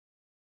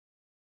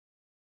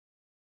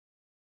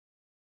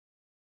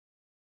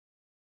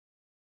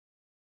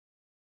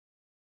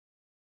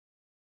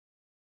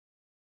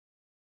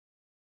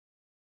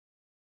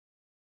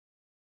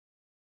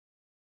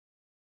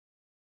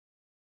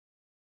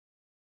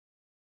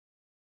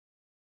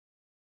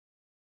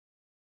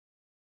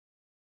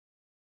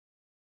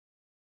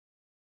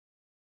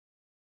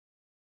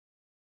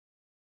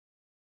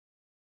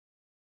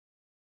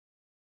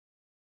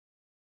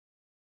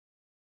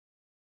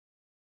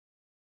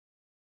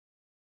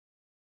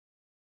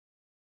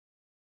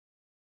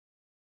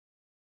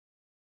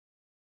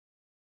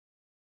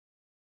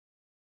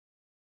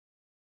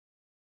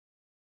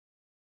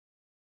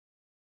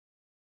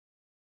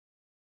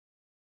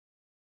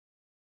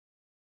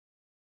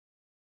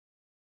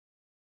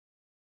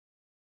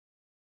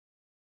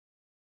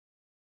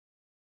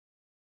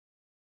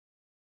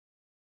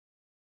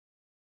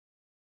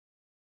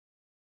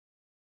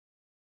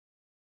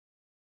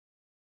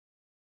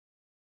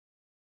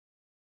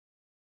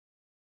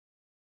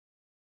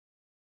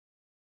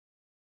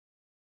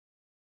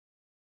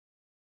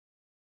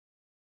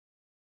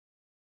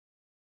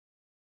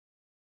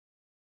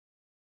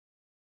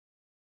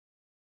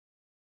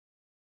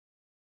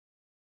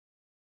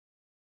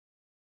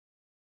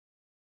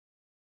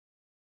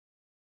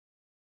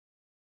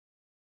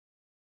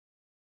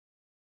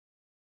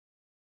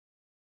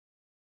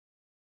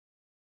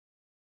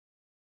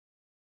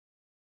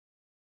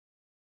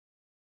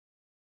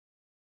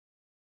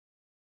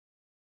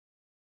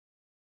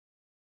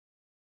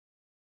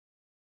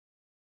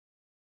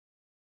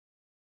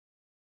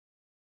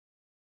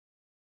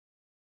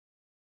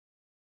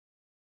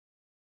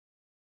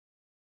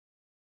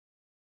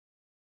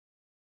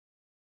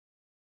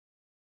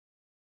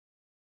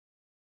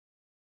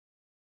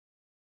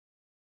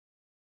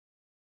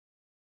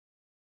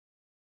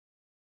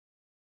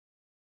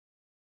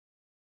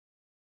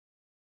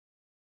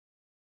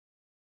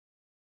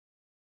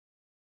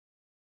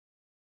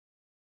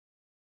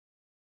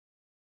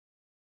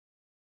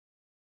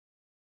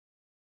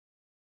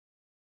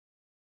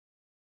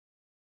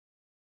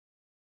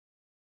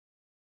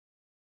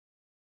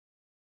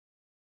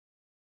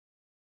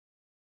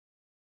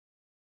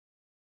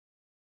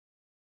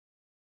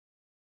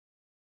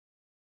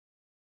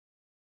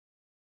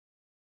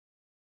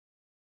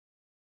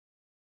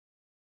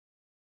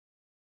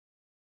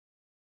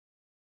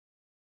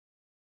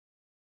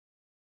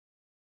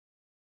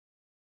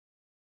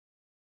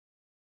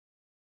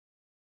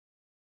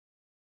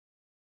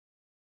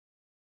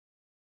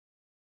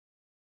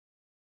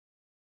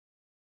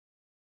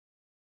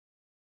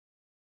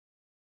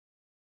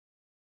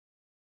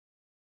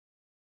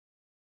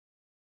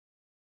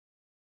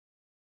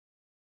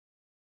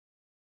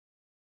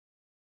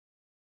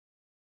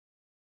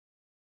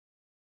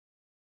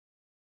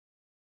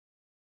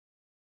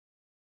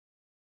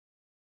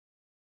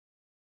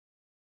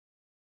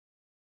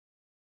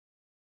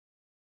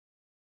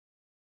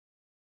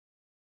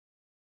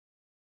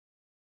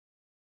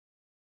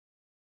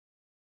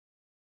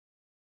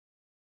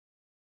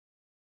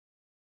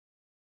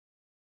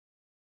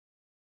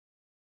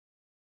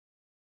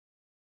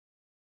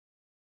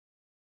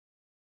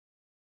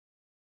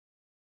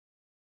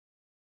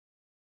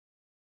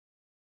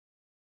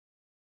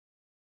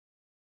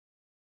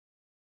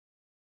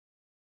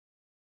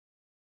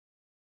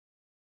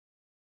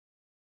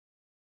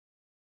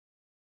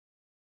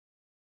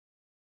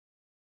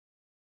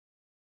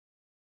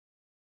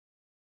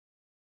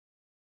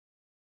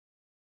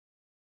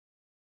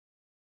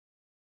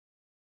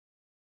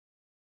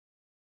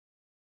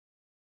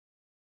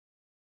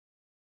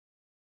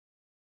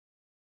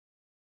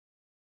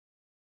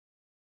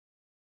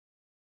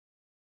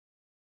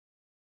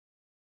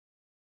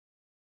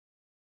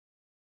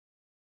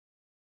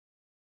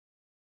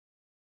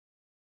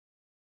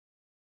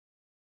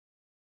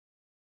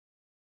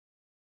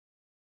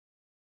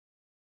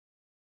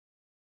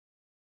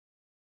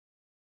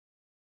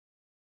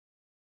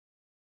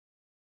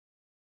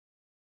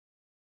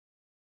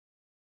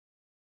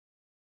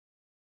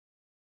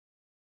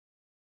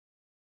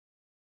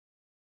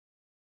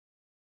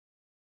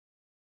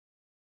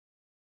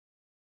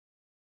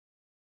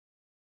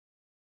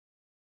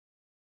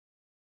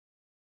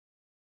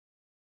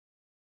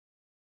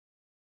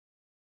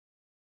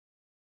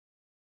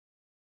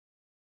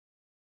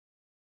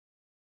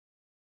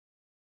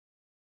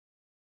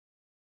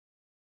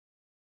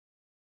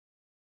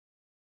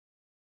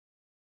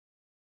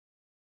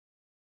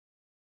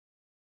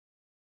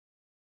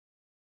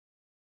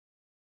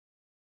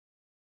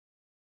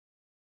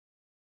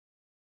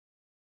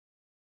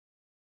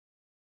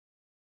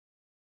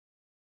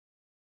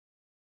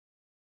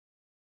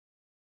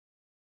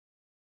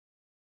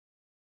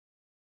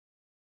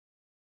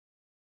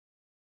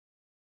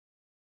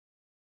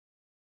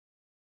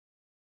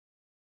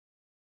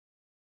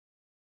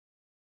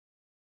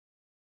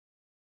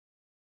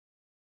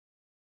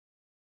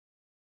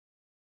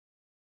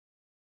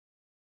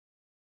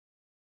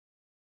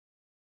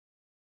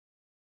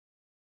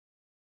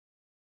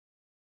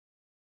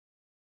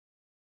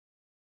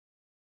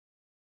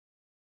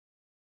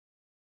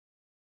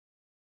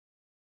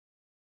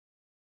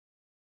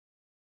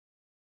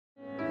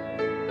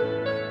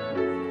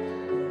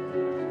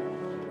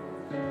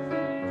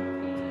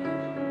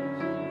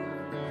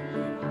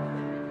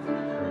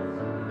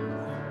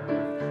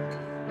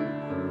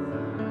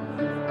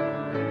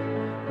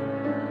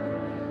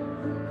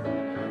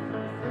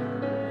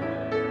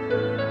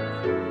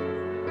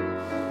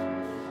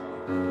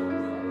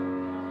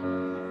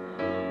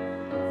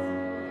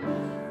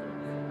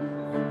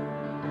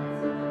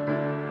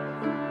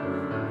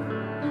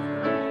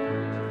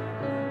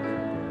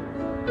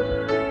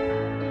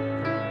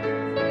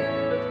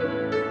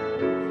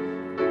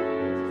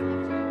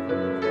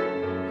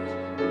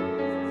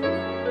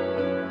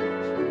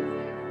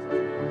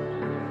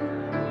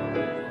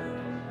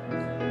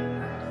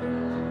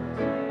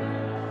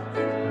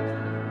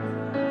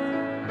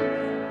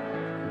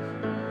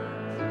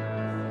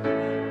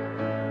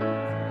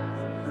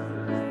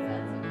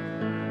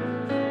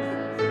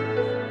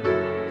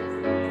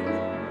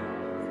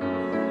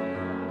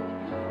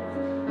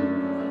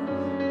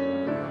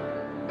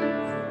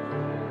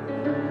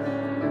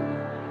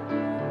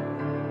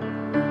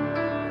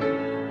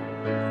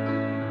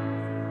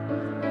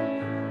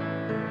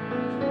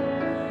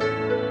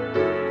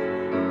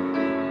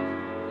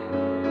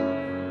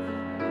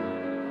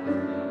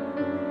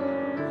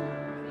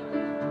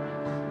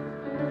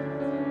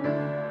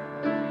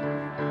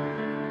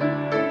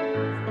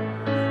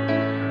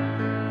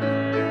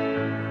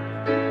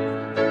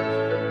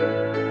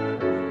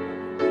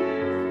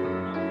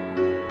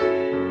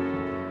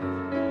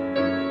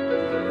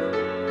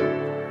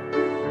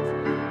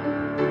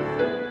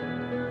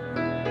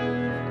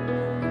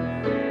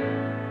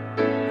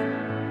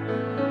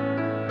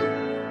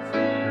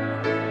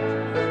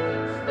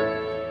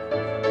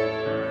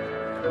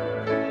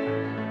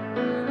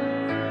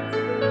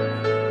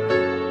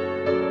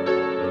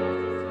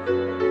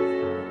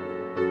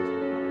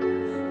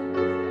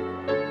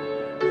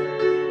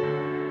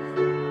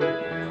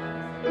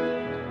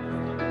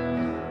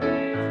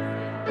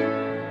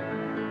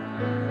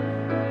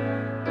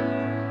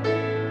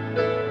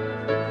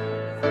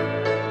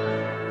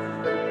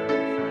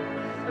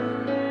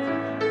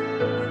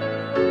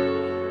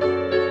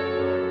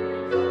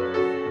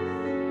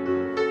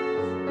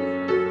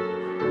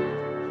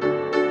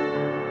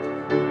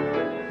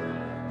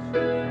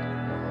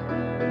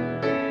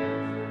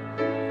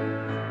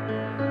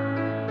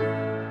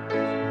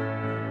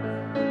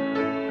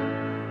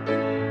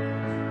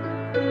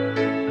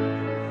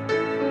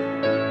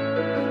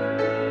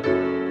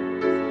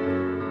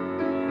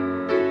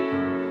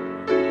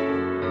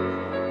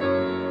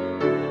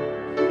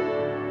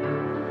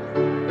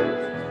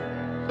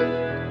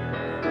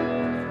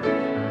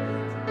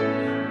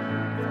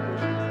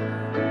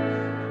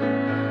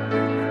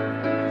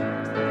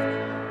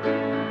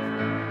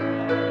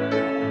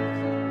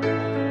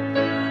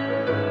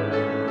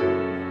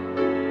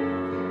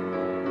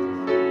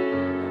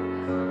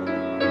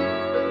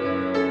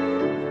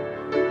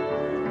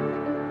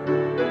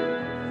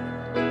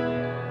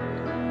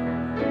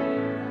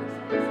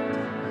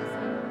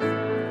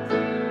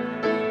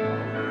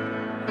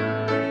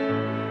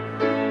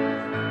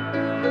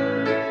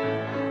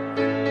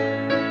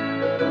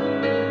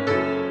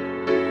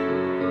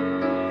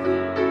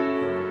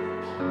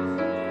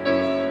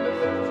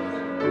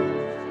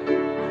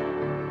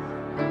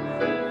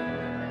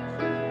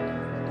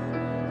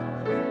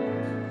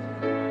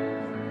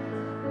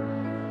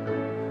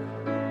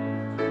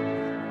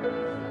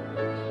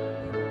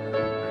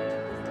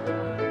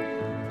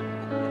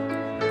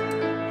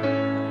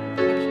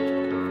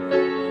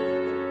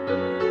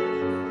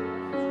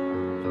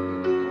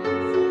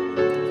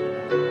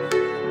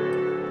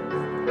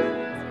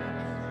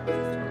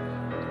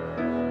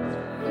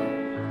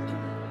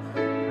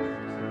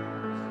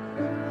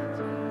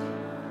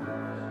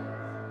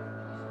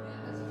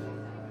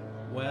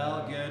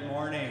Well, good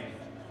morning.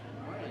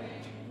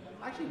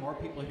 Actually, more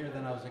people here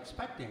than I was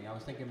expecting. I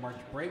was thinking March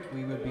break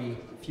we would be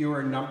fewer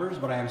in numbers,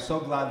 but I am so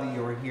glad that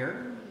you are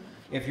here.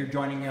 If you're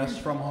joining us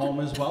from home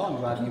as well, I'm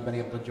glad you've been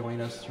able to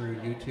join us through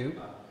YouTube.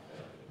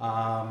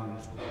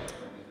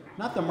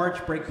 Not the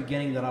March break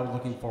beginning that I was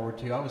looking forward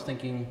to. I was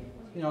thinking,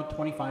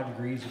 25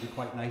 degrees would be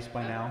quite nice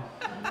by now,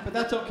 but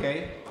that's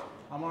okay.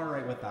 I'm all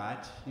right with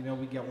that. We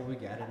get what we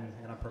get, and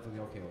I'm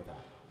perfectly okay with that.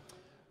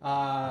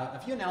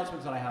 A few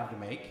announcements that I have to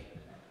make.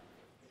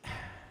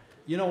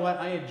 You know what?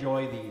 I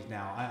enjoy these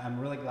now. I'm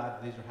really glad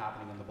that these are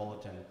happening in the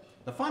bulletin.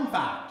 The fun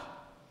fact.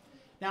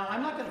 Now,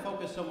 I'm not going to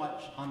focus so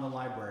much on the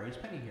library. Is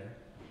Penny here?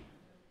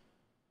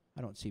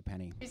 I don't see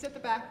Penny. She's at the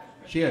back.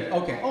 She is.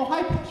 Okay. Oh,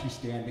 hi. She's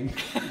standing.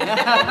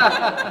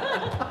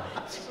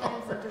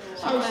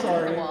 I'm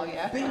sorry. Wall,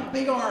 yeah.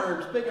 Big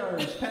arms.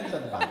 Penny's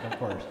at the back, of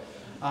course.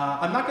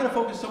 I'm not going to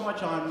focus so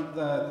much on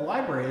the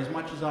library as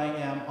much as I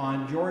am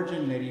on George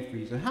and Nettie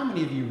Friesen. How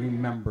many of you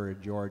remember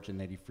George and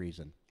Nettie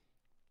Friesen?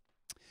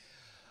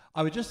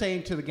 I was just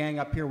saying to the gang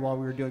up here while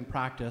we were doing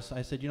practice,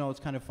 I said, it's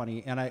kind of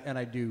funny, and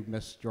I do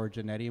miss George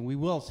and Nettie, and we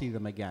will see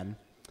them again.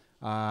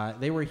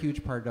 They were a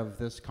huge part of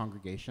this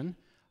congregation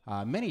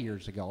many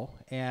years ago,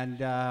 and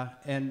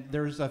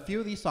there's a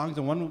few of these songs,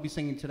 and one we'll be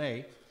singing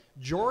today.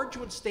 George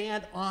would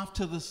stand off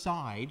to the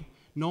side,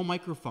 no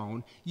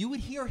microphone. You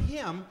would hear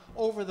him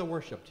over the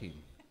worship team.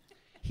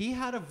 He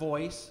had a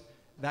voice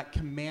that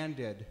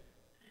commanded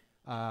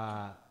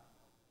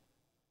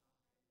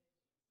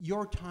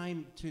your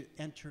time to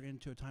enter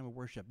into a time of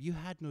worship. You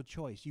had no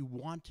choice. You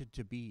wanted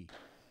to be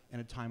in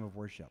a time of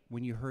worship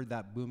when you heard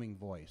that booming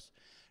voice.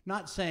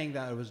 Not saying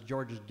that it was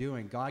George's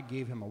doing. God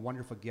gave him a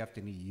wonderful gift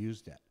and he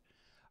used it.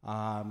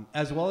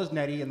 As well as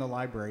Nettie in the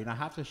library. And I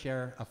have to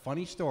share a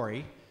funny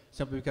story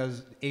simply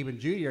because Abe and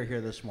Judy are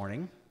here this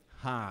morning.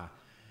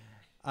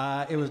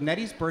 It was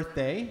Nettie's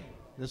birthday.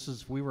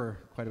 We were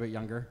quite a bit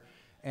younger.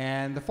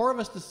 And the four of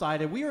us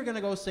decided we were going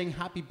to go sing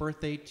happy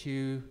birthday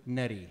to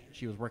Nettie.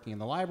 She was working in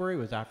the library. It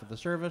was after the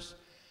service.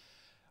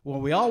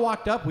 When we all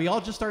walked up, we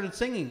all just started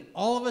singing,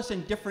 all of us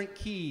in different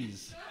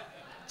keys,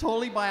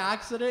 totally by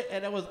accident.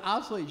 And it was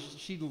absolutely,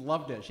 she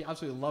loved it. She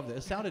absolutely loved it.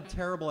 It sounded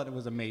terrible and it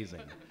was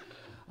amazing.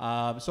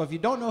 So if you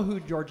don't know who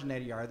George and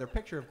Nettie are, their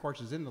picture, of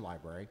course, is in the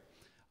library.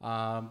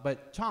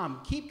 But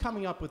Tom, keep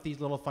coming up with these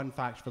little fun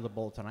facts for the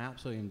bulletin. I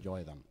absolutely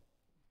enjoy them.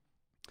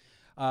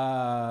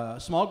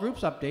 Small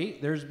groups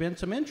update. There's been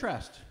some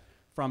interest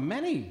from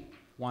many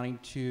wanting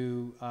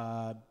to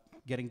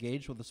get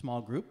engaged with a small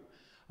group.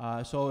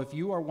 So if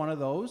you are one of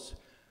those,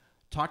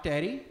 talk to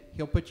Eddie.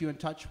 He'll put you in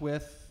touch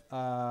with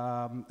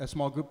a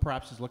small group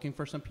perhaps is looking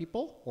for some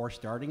people or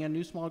starting a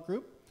new small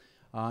group.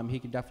 He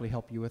can definitely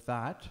help you with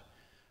that.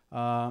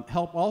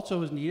 Help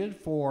also is needed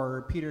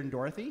for Peter and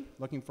Dorothy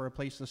looking for a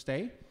place to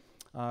stay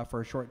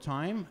for a short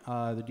time.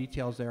 The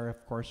details there,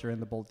 of course, are in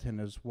the bulletin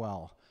as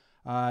well.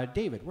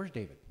 David, where's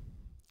David?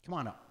 Come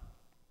on up.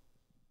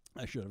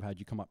 I should have had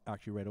you come up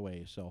actually right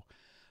away. So,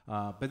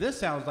 but this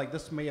sounds like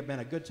this may have been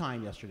a good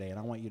time yesterday, and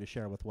I want you to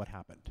share with what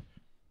happened.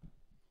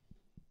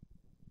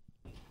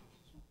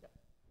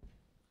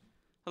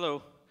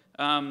 Hello.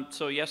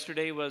 So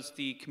yesterday was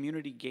the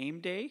community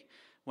game day.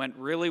 Went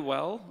really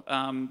well.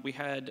 We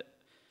had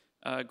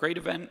a great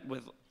event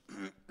with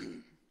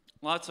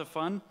lots of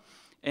fun,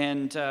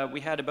 and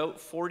we had about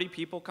 40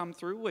 people come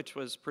through, which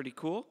was pretty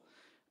cool.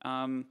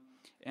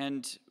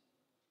 And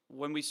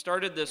when we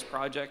started this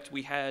project,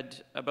 we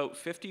had about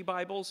 50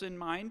 Bibles in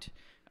mind,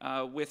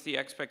 with the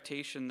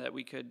expectation that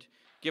we could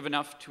give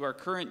enough to our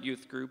current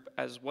youth group,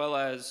 as well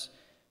as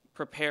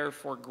prepare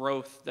for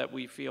growth that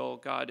we feel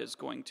God is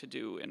going to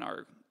do in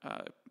our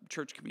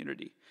church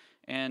community.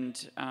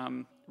 And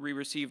we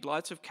received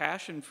lots of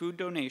cash and food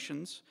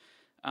donations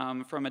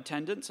from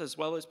attendants, as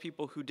well as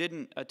people who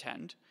didn't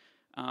attend.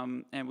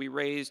 And we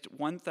raised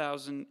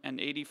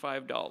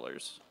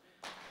 $1,085.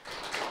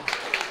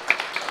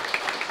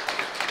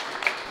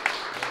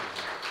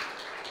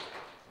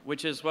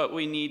 Which is what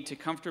we need to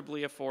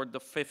comfortably afford the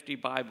 50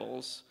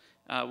 Bibles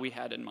we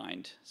had in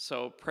mind.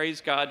 So praise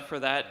God for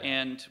that,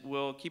 and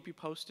we'll keep you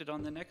posted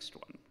on the next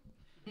one.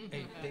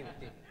 Hey, David,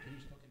 can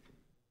you smoke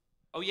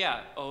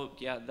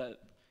it?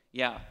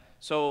 Yeah.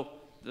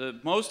 So the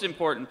most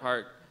important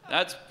part,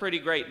 that's pretty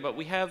great, but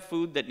we have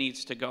food that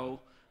needs to go,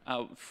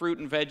 fruit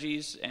and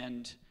veggies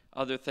and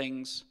other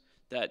things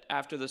that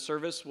after the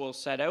service we'll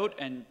set out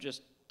and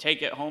just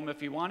take it home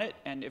if you want it,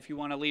 and if you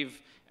want to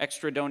leave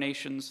extra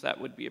donations, that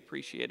would be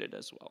appreciated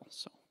as well.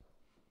 So,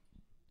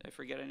 did I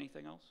forget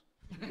anything else?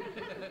 Okay.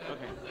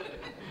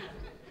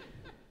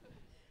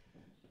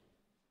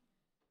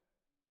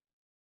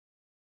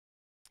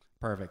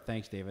 Perfect.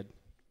 Thanks, David.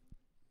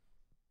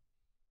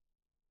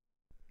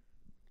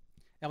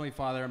 Heavenly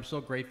Father, I'm so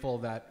grateful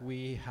that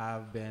we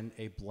have been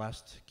a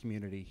blessed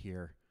community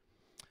here.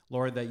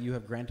 Lord, that you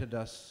have granted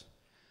us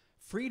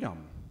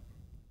freedom.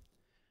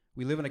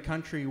 We live in a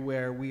country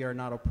where we are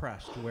not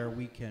oppressed, where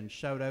we can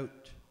shout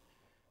out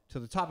to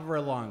the top of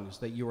our lungs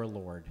that you are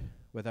Lord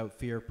without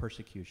fear of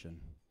persecution.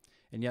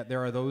 And yet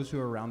there are those who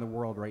are around the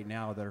world right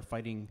now that are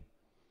fighting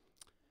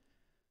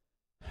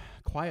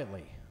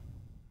quietly.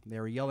 They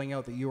were yelling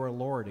out that you are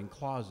Lord in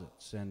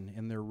closets and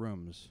in their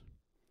rooms.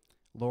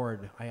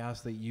 Lord, I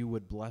ask that you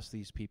would bless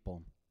these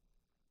people.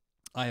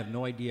 I have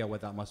no idea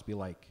what that must be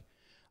like.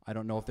 I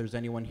don't know if there's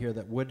anyone here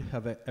that would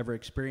have ever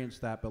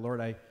experienced that, but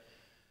Lord,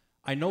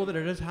 I know that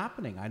it is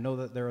happening. I know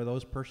that there are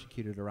those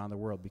persecuted around the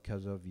world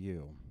because of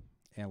you.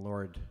 And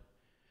Lord,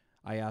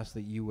 I ask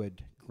that you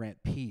would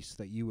grant peace,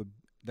 that you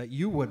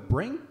would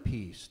bring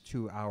peace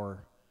to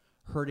our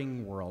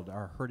hurting world,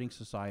 our hurting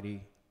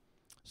society.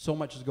 So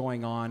much is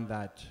going on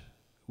that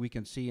we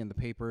can see in the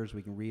papers,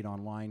 we can read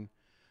online,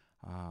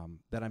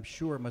 that I'm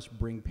sure must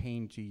bring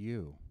pain to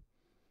you.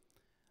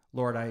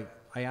 Lord, I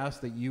ask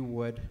that you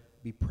would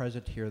be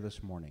present here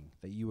this morning,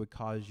 that you would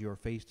cause your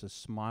face to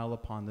smile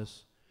upon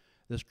this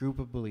group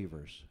of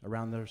believers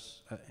around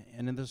this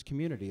and in this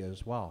community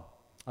as well.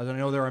 As I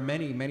know there are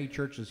many, many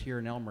churches here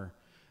in Elmer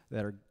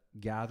that are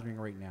gathering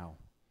right now.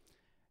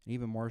 And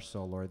even more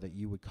so, Lord, that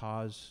you would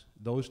cause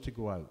those to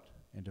go out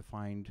and to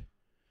find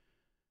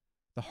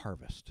the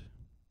harvest,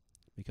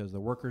 because the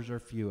workers are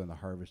few and the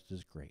harvest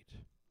is great.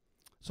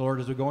 So, Lord,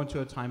 as we go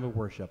into a time of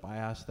worship, I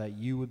ask that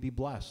you would be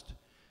blessed,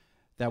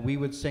 that we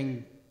would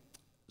sing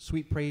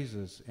sweet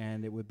praises,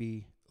 and it would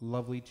be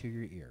lovely to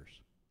your ears.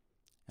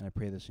 And I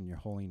pray this in your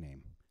holy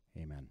name.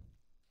 Amen.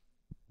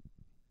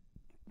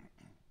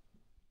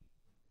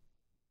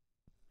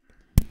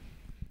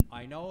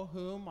 I know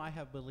whom I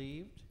have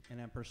believed,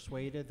 and am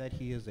persuaded that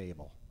he is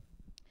able.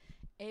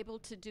 Able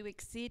to do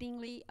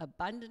exceedingly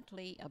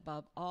abundantly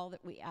above all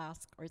that we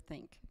ask or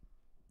think.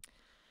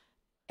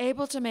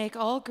 Able to make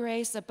all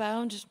grace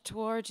abound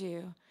toward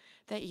you,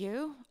 that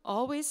you,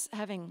 always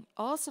having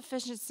all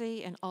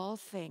sufficiency in all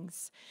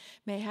things,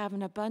 may have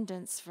an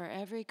abundance for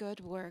every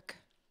good work.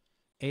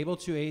 Able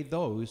to aid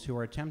those who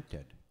are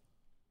tempted.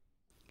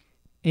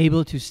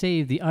 Able to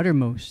save the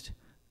uttermost,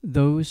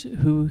 those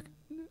who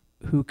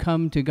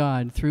come to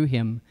God through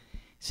him,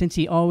 since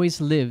he always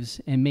lives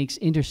and makes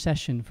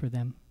intercession for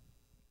them.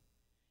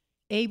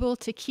 Able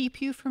to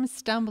keep you from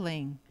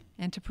stumbling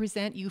and to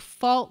present you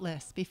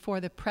faultless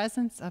before the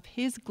presence of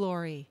his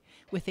glory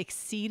with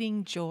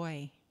exceeding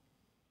joy.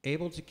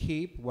 Able to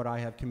keep what I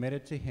have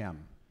committed to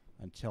him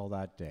until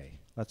that day.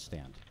 Let's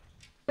stand.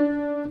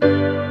 Believe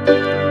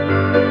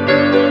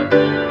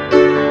it.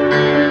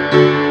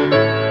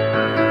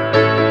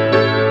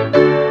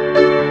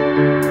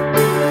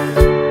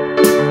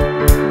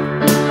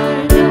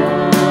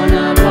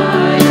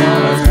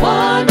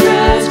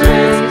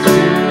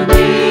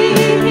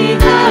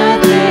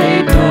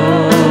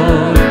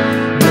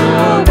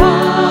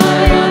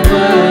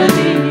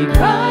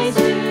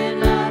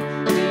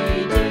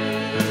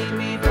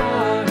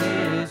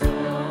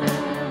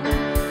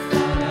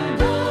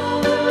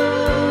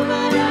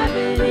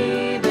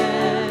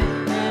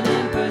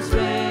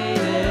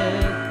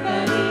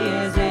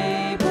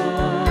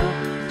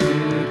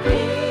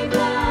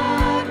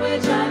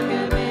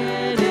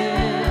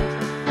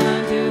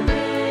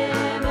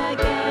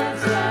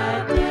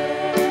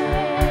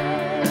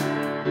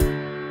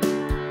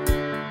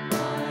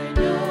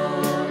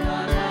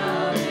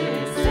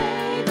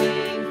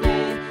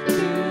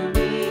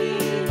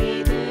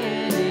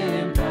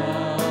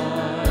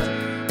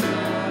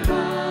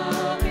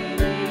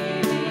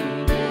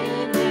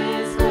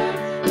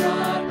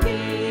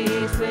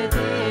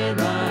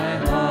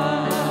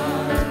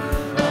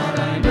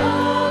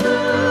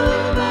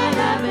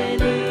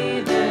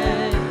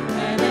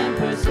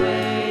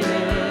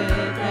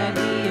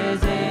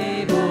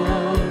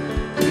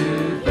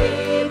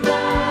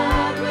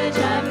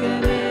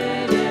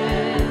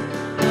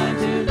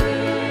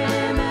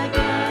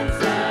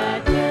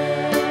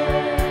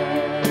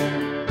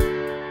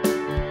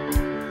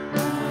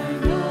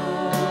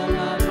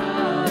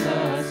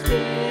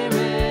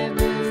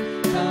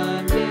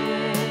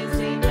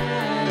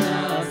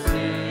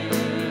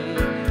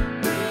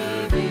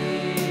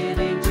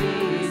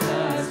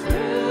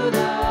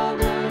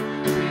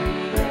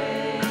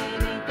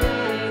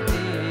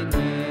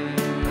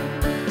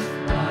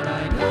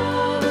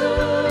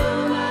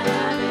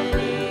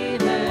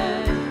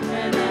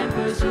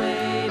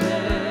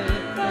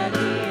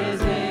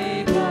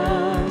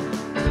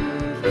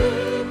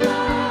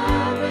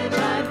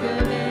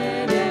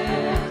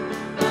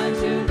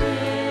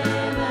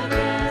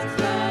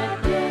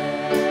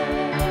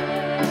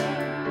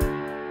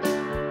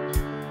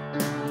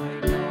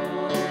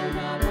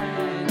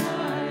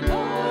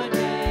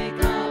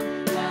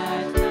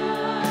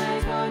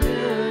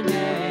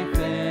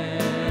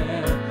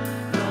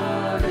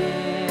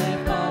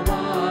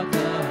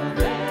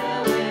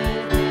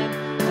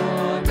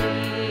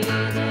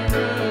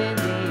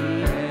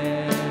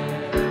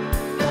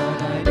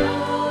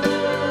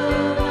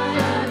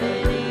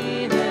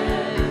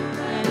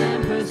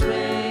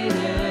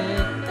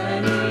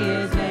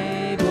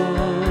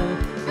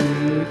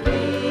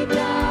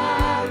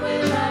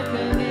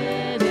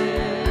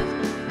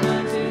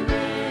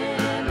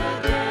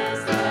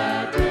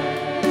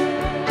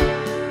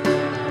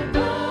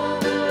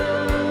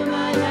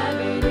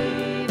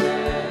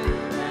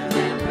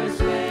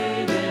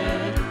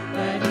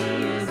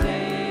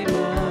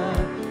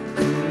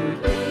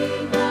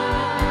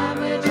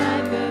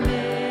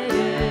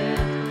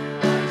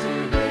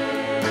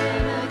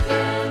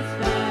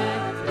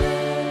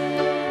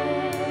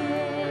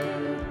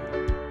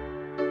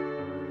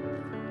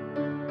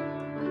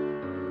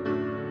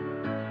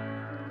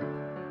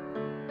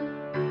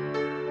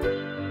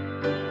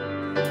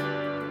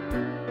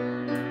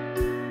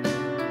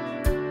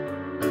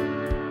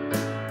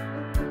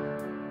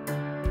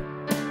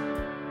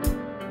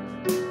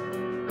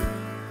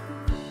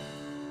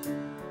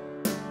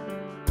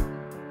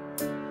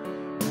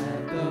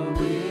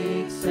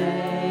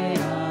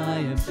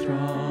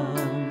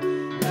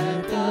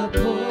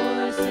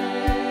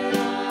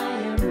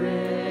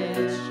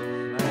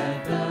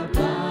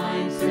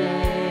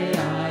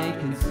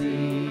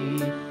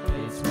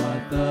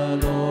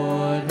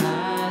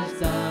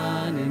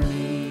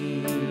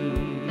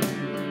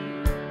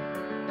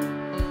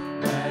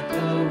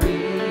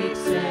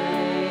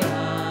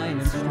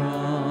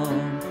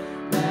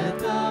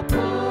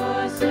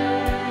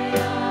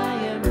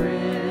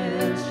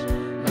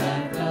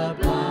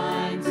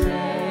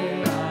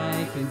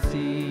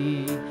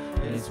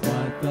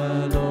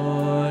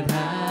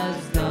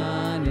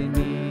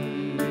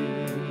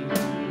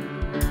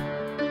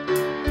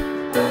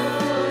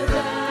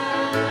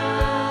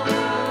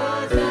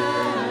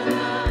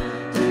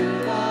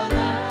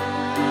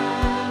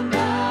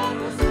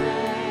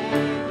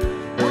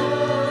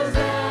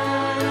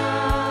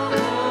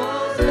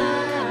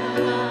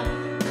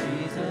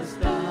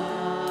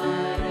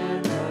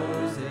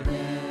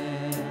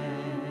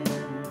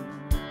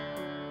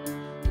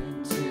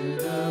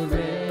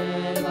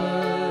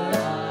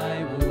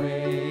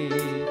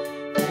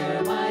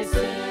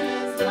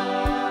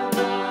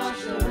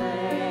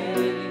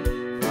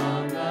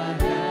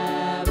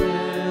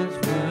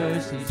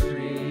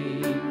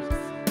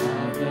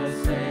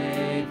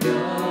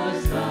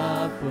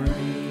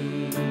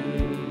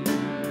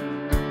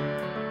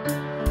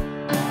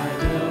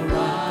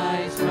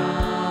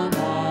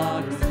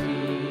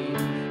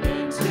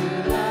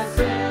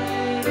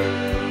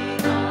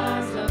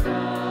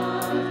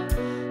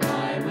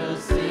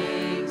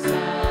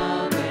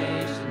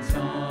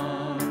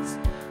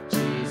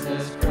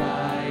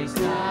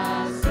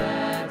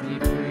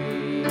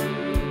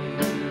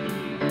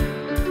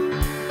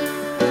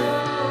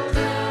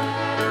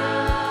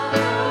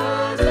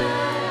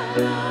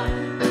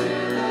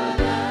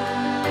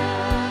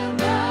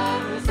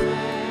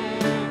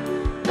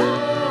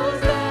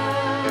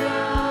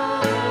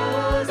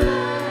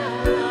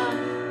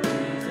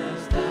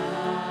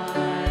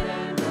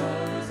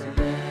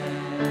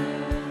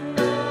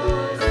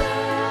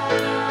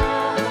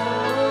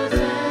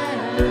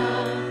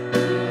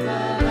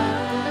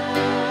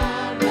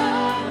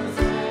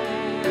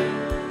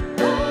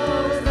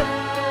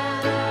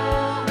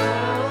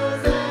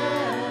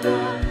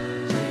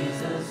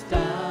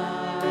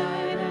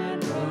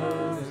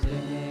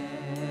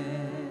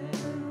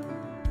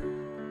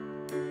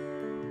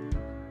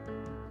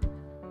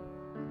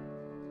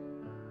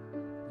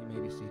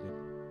 seated.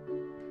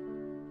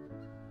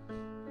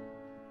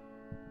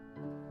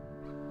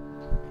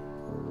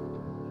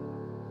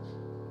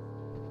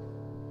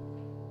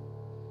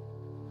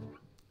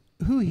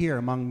 Who here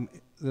among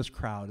this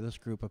crowd, this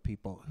group of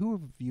people, who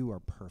of you are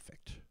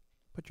perfect?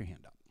 Put your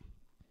hand up.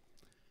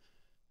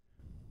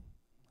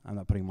 I'm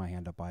not putting my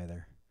hand up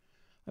either.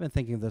 I've been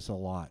thinking of this a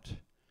lot.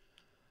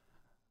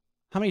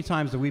 How many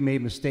times have we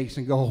made mistakes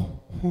and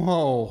go,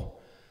 whoa,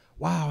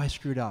 wow, I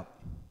screwed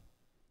up?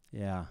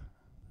 Yeah,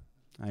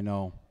 I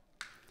know.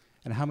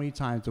 And how many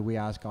times do we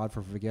ask God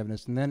for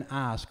forgiveness and then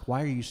ask,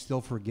 why are you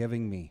still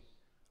forgiving me?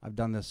 I've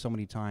done this so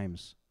many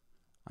times.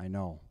 I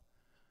know.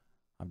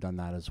 I've done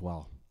that as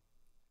well.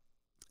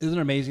 Isn't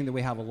it amazing that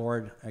we have a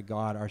Lord, a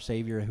God, our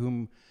Savior,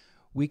 whom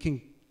we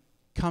can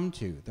come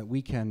to, that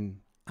we can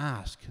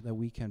ask, that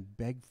we can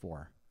beg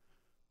for?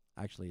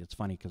 Actually, it's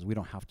funny because we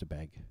don't have to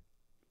beg.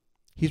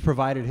 He's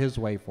provided his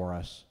way for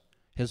us,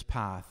 his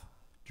path,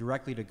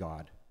 directly to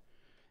God.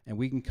 And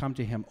we can come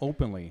to him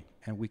openly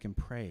and we can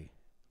pray.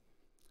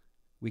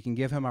 We can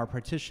give him our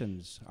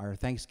petitions, our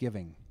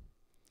thanksgiving.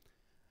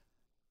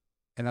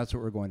 And that's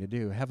what we're going to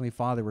do. Heavenly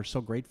Father, we're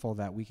so grateful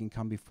that we can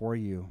come before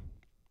you.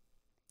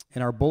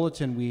 In our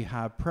bulletin, we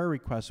have prayer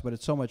requests, but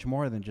it's so much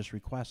more than just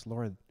requests,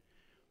 Lord.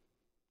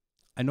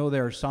 I know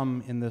there are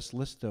some in this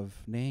list of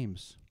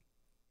names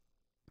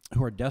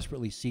who are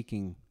desperately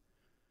seeking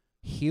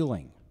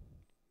healing.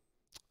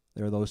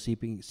 There are those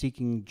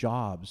seeking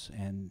jobs.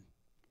 And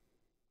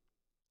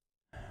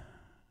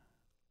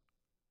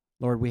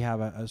Lord, we have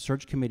a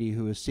search committee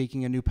who is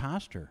seeking a new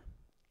pastor.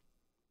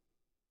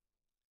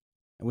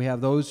 And we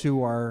have those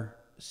who are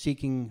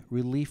seeking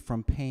relief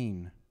from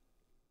pain,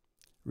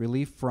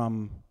 relief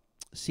from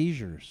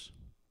seizures.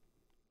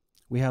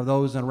 We have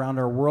those around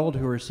our world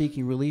who are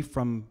seeking relief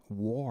from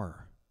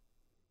war,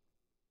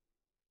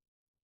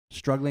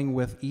 struggling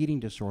with eating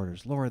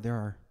disorders. Lord,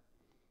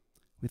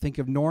 we think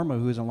of Norma,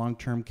 who is in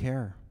long-term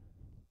care,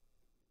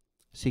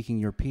 seeking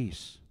your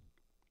peace.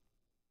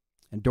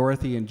 And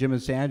Dorothy and Jim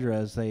and Sandra,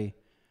 as they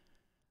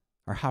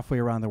are halfway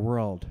around the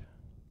world,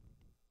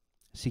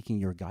 seeking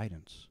your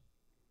guidance.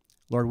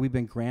 Lord, we've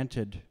been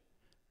granted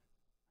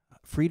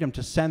freedom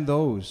to send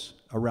those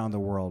around the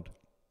world.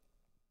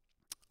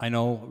 I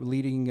know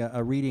leading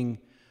a reading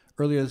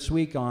earlier this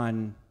week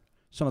on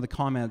some of the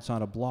comments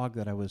on a blog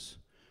that I was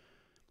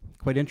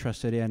quite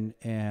interested in,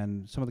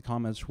 and some of the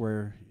comments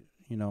were,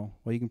 well,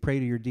 you can pray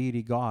to your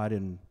deity God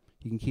and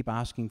you can keep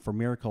asking for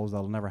miracles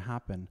that'll never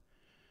happen.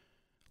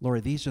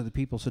 Lord, these are the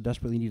people so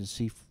desperately need to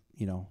see,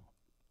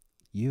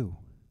 you,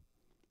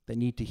 that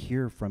need to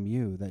hear from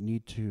you, that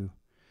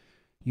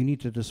you need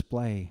to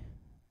display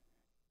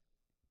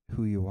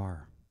who you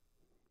are.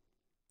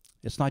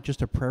 It's not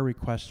just a prayer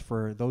request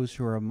for those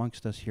who are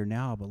amongst us here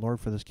now, but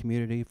Lord, for this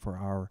community, for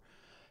our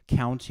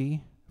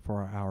county,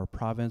 for our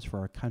province, for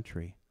our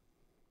country,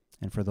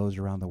 and for those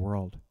around the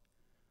world.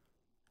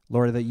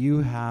 Lord, that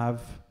you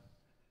have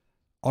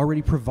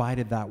already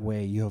provided that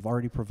way. You have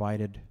already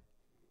provided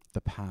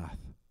the path.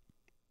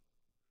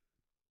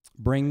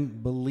 Bring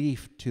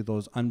belief to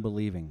those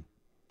unbelieving.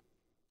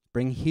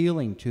 Bring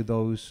healing to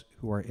those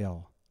who are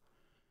ill.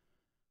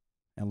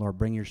 And Lord,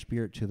 bring your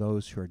Spirit to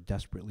those who are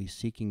desperately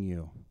seeking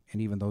you, and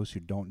even those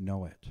who don't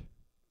know it.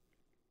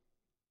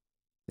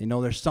 They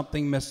know there's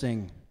something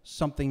missing,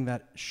 something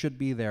that should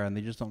be there, and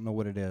they just don't know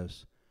what it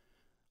is.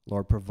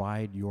 Lord,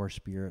 provide your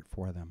Spirit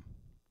for them,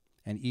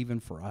 and even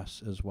for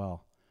us as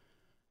well.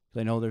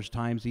 Because I know there's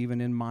times,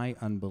 even in my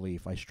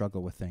unbelief, I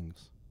struggle with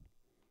things.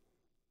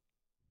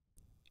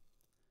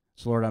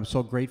 So Lord, I'm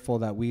so grateful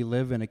that we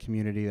live in a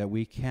community that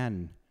we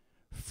can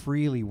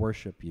freely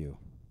worship you.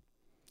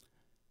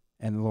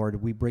 And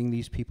Lord, we bring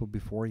these people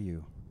before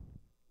you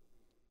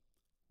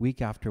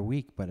week after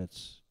week, but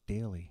it's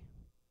daily.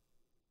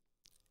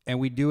 And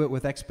we do it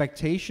with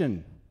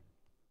expectation.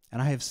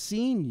 And I have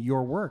seen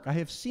your work. I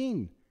have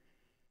seen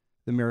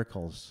the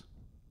miracles.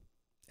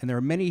 And there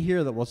are many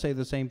here that will say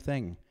the same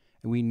thing.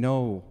 And we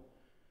know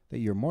that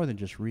you're more than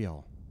just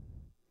real.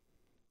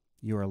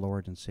 You are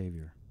Lord and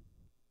Savior.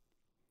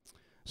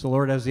 So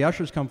Lord, as the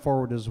ushers come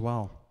forward as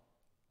well,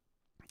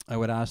 I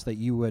would ask that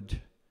you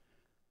would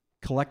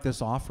collect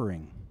this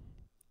offering,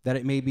 that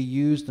it may be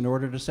used in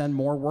order to send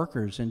more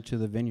workers into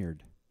the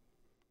vineyard,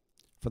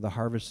 for the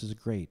harvest is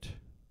great,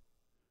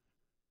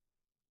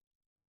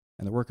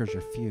 and the workers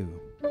are few.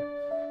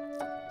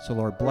 So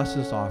Lord, bless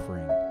this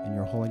offering. In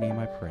your holy name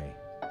I pray.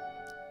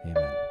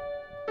 Amen.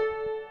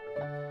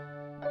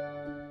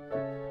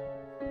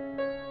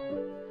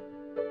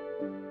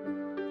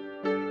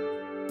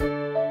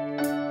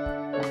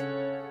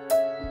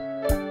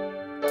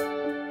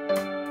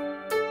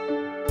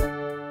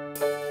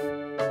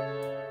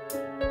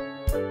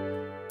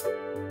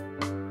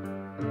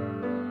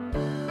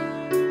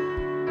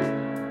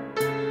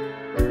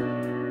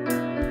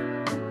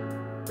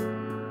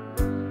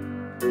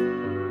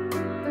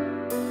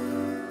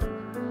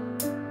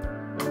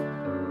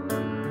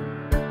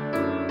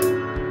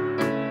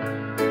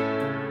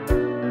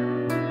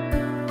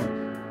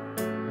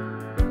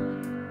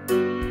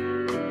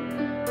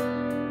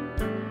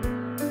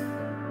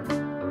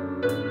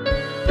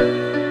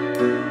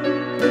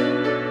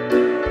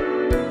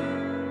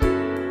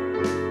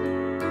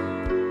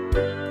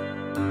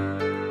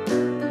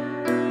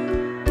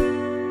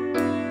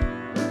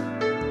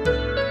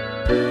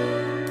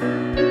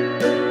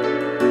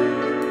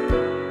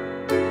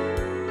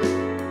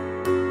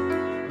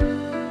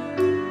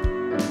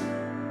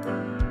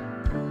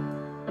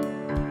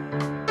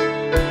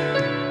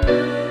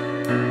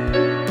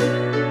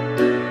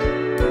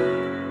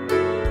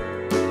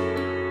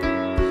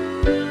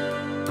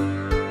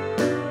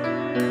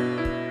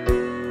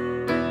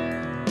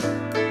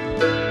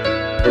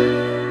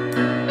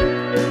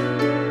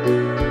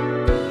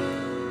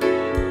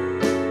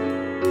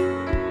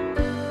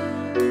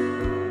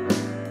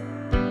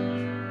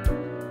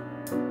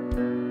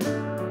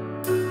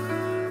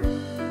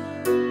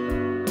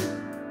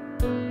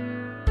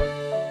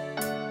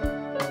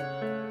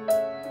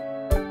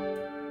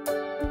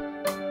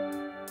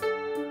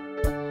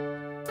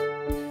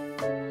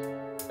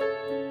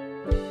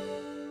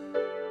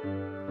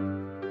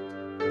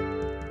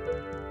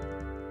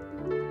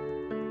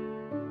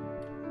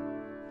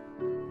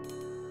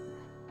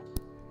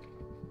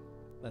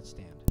 Let's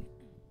stand.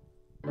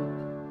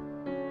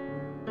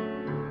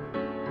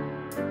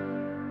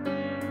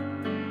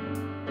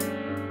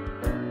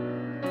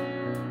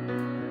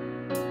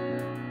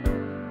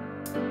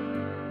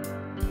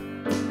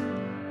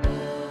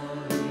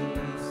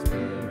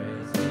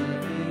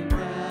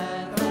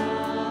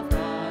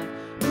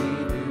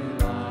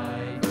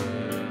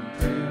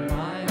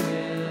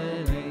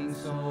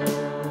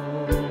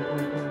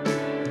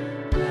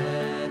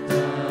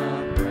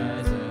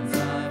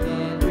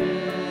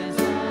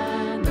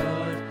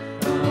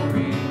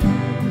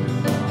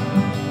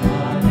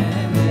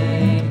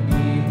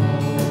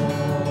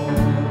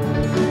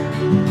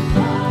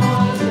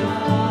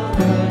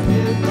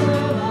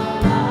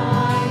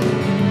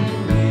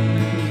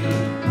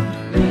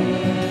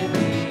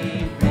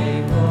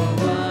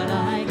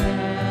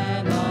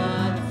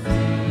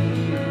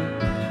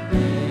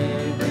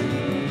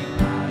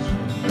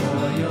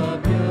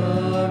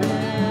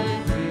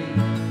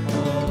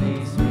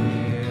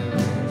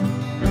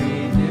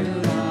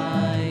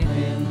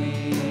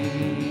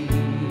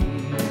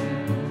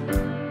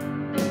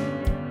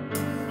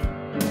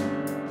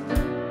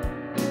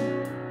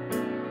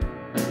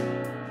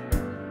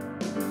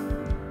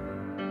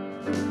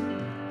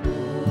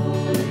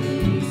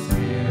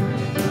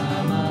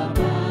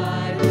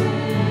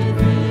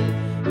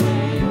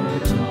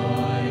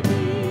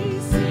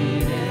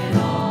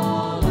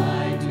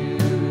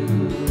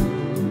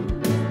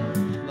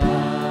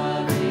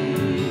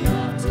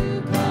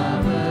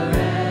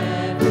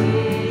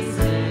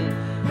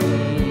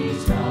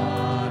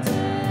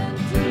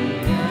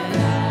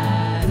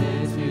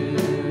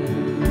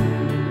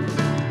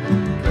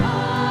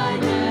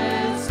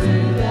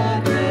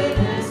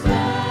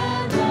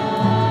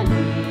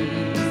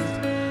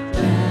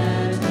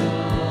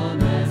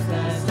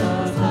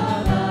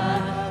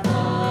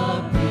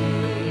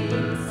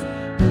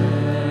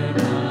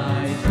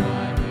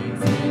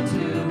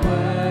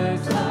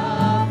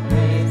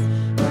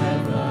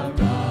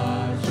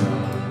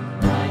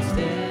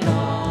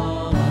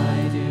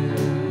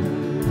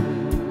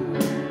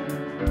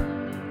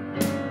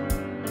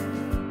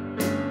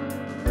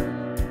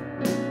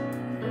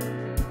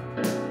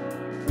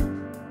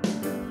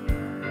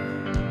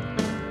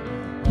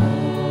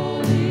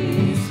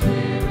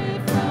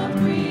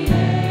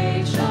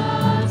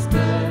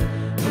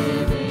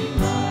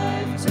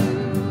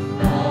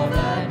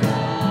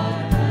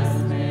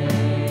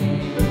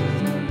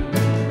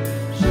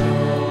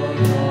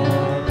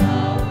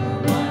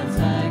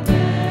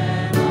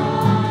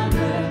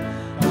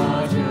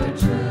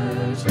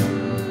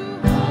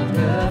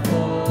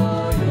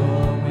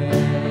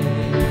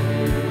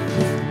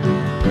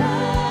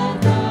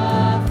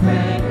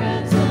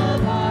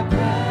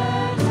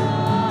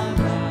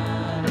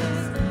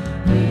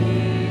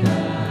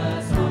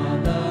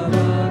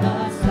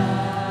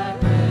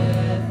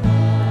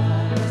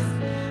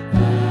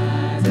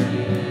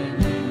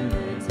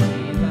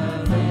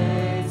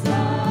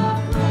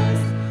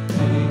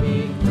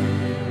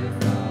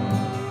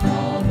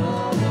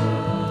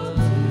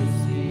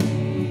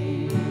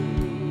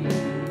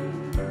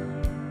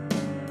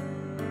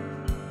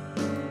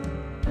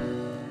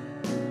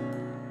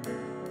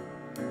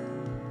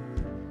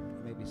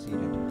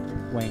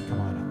 Wayne,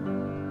 come on up.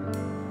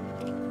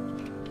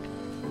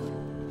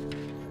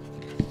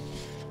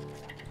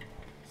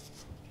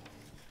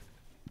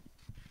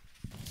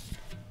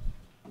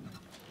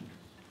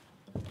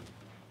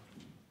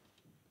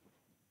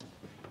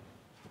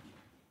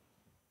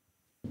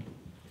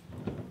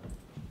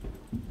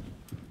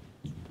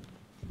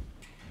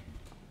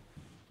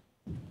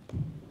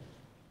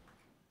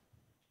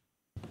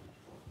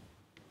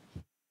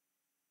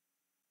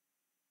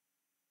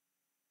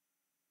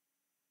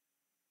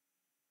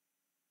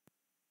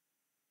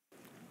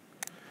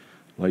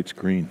 Light's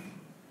green.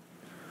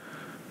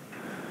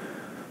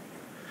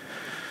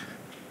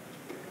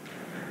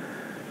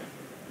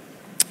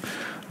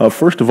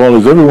 First of all,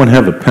 does everyone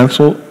have a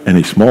pencil and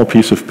a small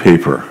piece of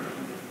paper?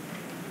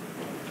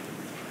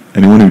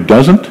 Anyone who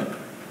doesn't?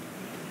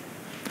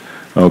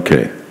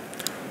 Okay,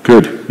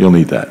 good. You'll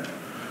need that.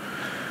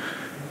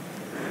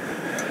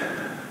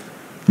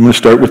 I'm going to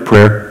start with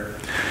prayer.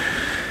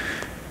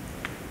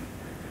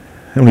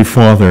 Heavenly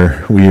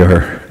Father, we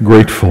are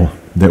grateful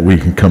that we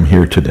can come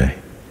here today.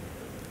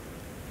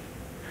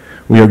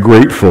 We are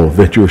grateful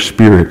that your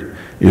Spirit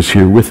is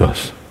here with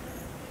us.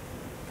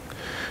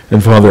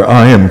 And Father,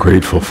 I am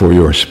grateful for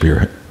your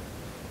Spirit.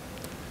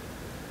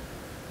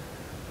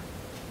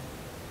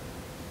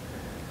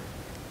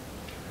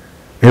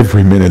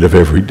 Every minute of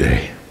every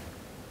day.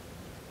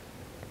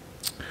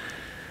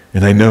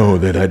 And I know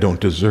that I don't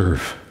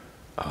deserve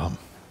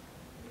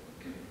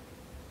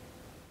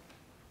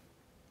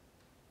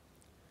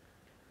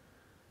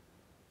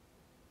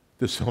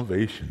the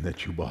salvation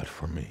that you bought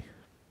for me.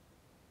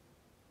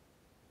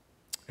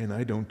 And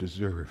I don't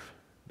deserve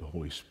the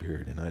Holy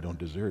Spirit, and I don't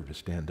deserve to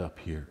stand up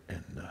here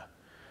and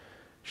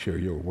share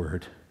your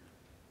word.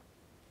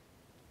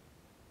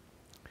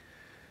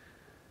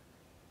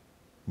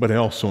 But I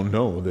also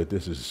know that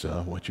this is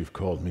what you've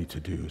called me to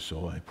do,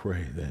 so I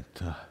pray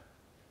that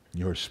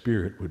your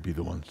Spirit would be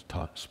the ones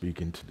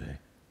speaking today.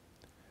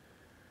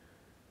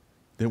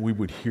 That we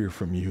would hear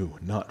from you,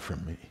 not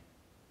from me.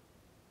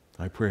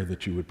 I pray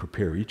that you would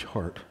prepare each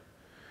heart,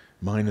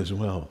 mine as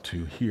well,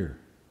 to hear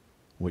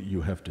what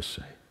you have to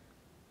say.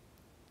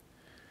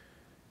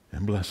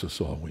 And bless us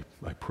all,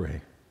 I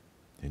pray.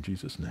 In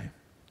Jesus' name,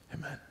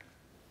 amen.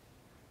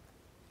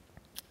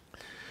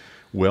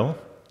 Well,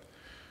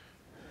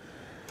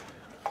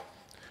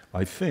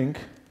 I think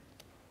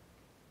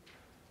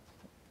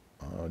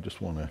I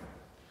just want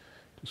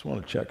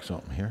to check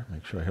something here,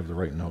 make sure I have the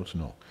right notes.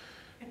 No.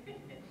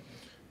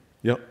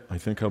 Yep, I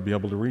think I'll be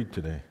able to read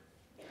today.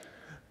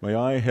 My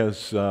eye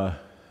has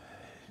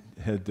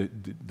had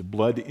the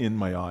blood in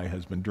my eye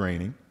has been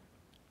draining,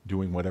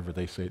 doing whatever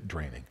they say,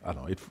 draining. I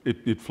don't know.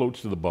 It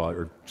floats to the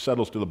bottom or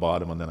settles to the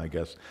bottom, and then I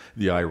guess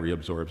the eye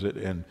reabsorbs it,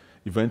 and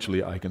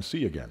eventually I can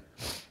see again.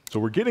 So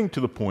we're getting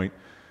to the point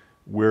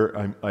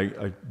where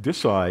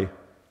this eye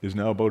is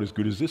now about as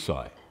good as this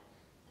eye.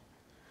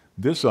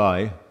 This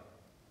eye,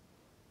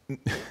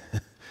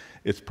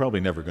 it's probably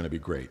never going to be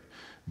great,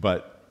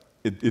 but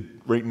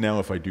right now,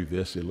 if I do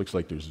this, it looks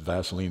like there's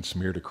Vaseline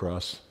smeared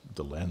across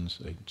the lens.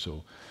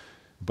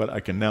 But I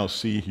can now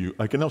see you.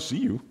 I can now see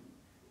you.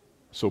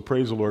 So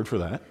praise the Lord for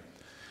that.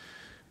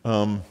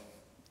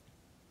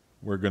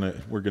 We're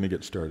gonna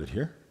get started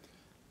here.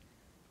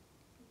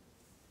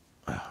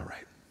 All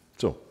right.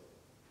 So,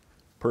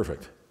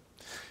 perfect.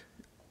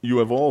 You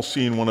have all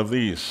seen one of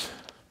these.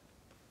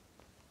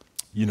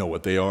 You know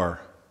what they are.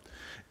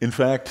 In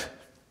fact,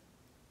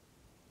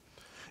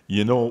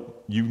 you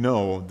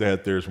know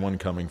that there's one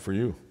coming for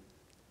you,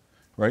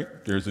 right?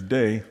 There's a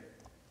day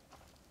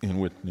in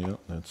which,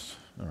 that's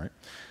all right.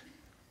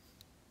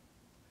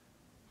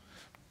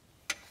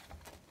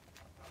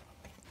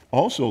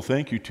 Also,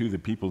 thank you to the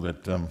people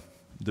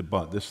that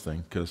bought this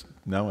thing, because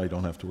now I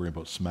don't have to worry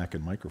about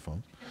smacking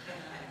microphones.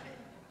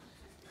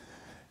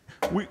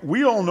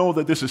 We all know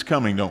that this is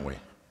coming, don't we?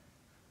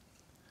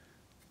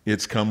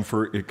 It comes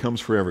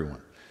for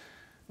everyone.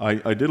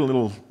 I did a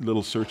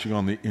little searching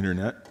on the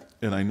internet,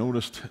 and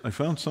I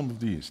found some of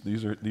these.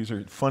 These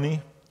are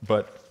funny,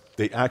 but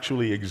they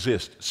actually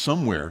exist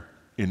somewhere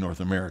in North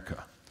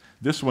America.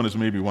 This one is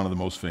maybe one of the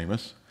most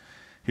famous.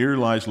 Here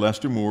lies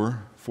Lester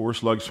Moore, 4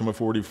 slugs from a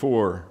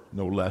 44,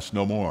 no less,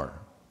 no more.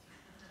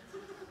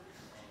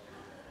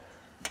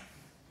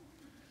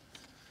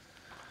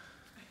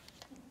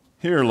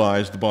 Here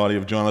lies the body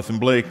of Jonathan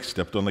Blake,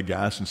 stepped on the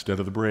gas instead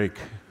of the brake.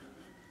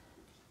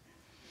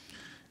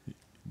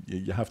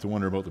 You have to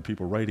wonder about the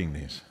people writing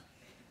these.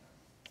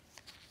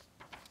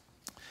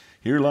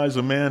 Here lies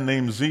a man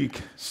named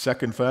Zeke,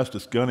 second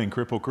fastest gun in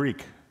Cripple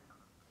Creek.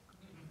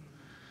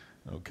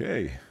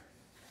 Okay.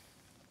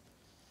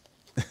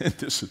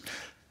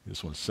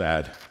 This one's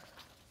sad.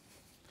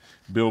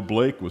 Bill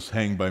Blake was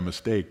hanged by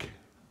mistake.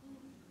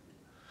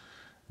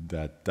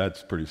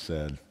 That's pretty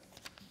sad.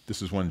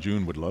 This is one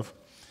June would love.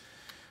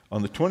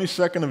 On the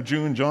 22nd of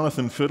June,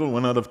 Jonathan Fiddle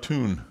went out of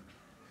tune.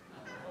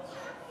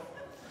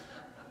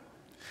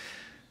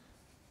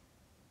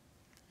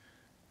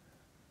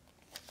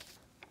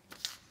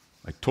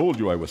 I told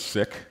you I was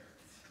sick.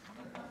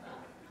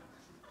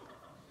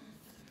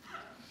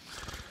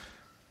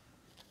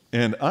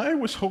 And I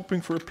was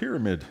hoping for a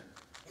pyramid.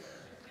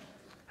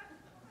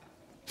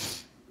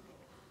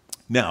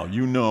 Now,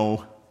 you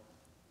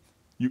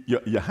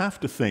have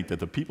to think that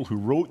the people who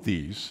wrote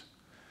these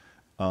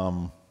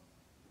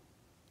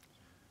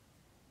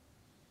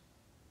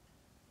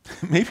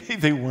maybe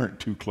they weren't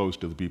too close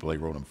to the people they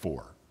wrote them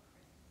for,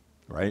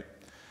 right?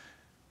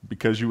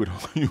 Because you would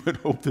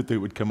hope that they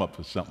would come up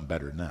with something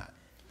better than that.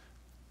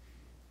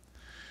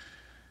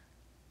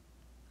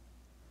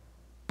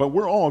 But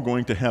we're all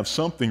going to have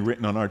something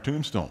written on our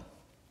tombstone,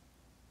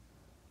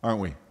 aren't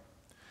we?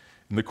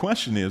 And the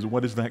question is,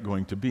 what is that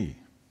going to be?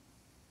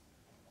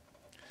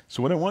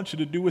 So what I want you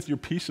to do with your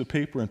piece of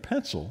paper and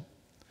pencil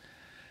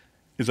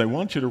is I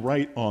want you to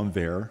write on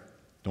there,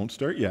 don't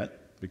start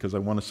yet, because I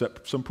want to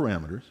set some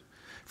parameters.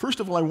 First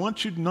of all, I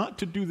want you not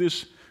to do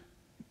this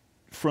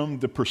from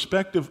the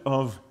perspective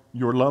of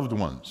your loved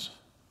ones,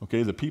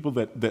 okay, the people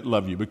that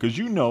love you, because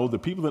you know the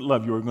people that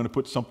love you are going to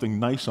put something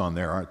nice on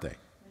there, aren't they?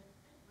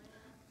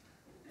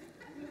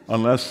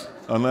 Unless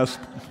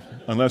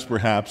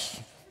perhaps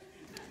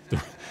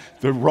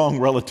the wrong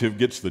relative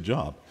gets the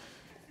job.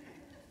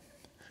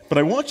 But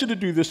I want you to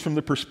do this from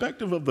the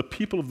perspective of the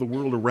people of the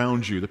world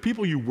around you, the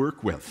people you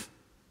work with,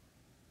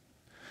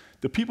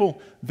 the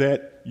people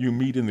that you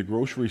meet in the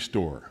grocery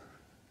store,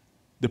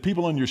 the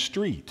people on your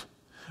street.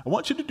 I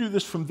want you to do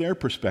this from their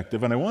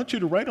perspective, and I want you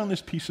to write on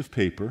this piece of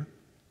paper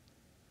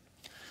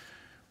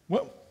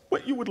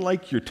what you would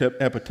like your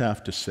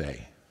epitaph to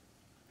say.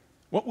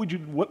 What would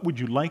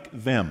you like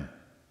them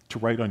to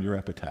write on your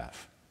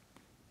epitaph?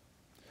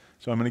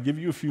 So I'm going to give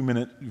you a few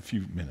minutes,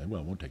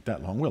 well, it won't take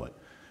that long, will it?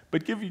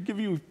 But give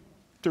you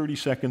 30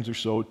 seconds or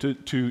so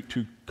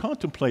to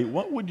contemplate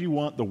what would you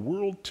want the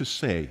world to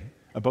say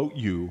about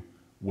you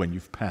when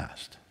you've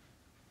passed.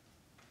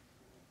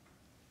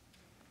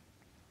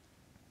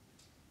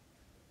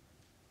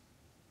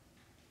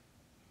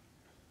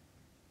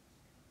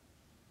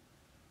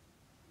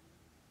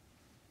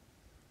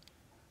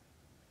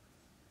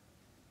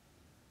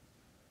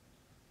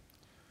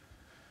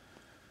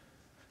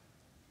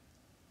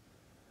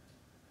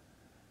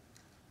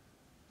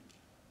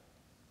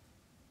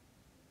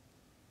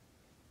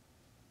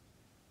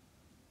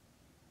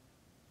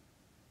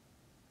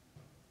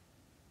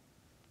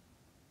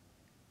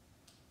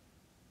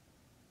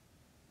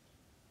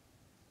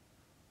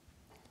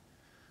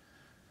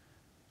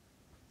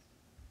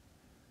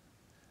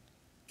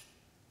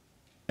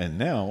 And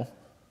now,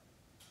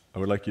 I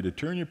would like you to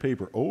turn your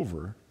paper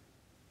over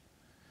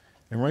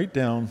and write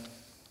down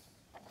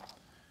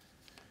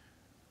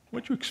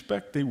what you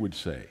expect they would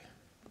say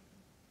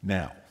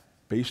now,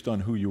 based on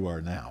who you are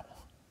now,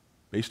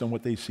 based on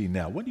what they see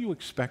now. What do you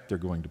expect they're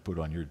going to put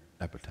on your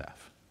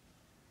epitaph?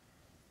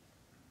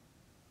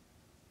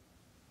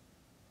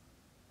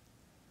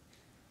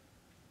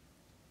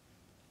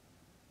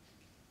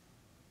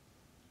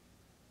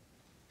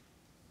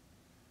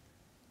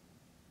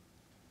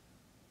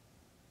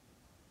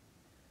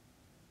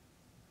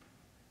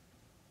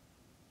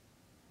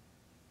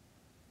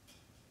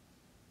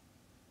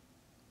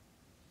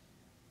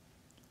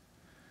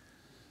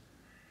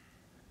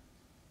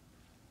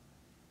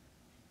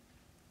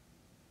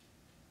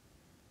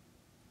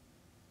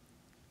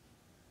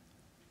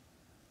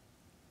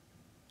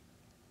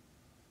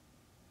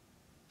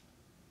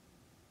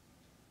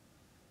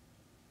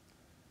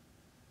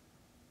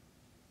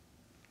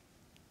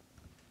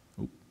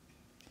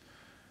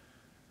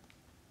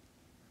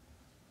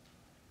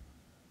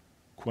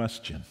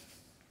 Question.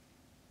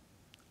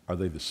 Are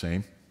they the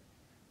same?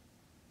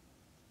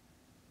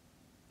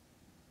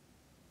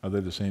 Are they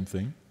the same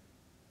thing?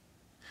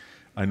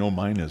 I know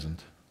mine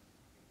isn't.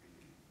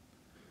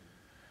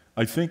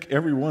 I think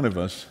every one of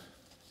us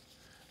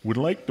would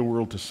like the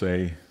world to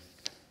say,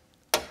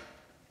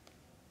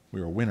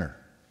 we're a winner.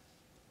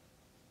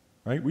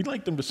 Right? We'd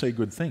like them to say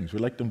good things. We'd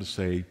like them to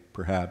say,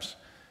 perhaps,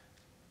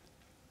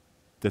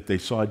 that they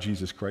saw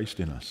Jesus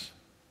Christ in us,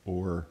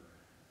 or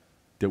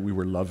that we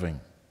were loving.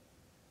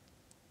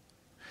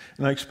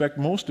 And I expect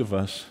most of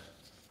us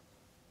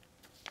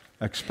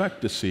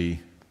expect to see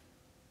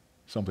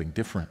something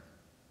different.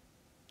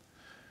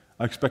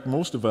 I expect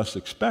most of us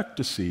expect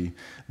to see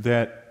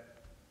that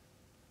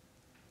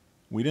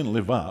we didn't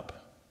live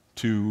up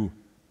to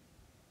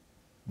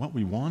what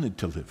we wanted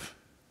to live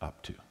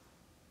up to.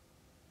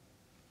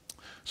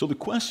 So the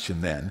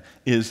question then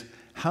is,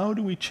 how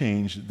do we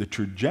change the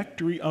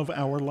trajectory of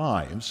our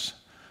lives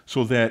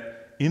so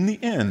that in the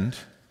end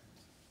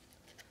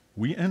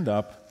we end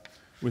up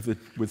with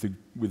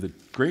a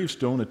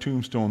gravestone, a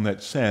tombstone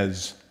that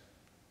says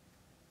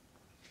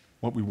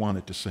what we want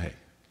it to say,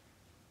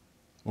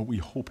 what we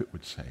hope it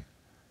would say?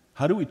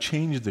 How do we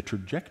change the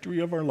trajectory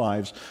of our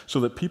lives so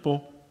that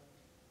people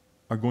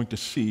are going to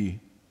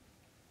see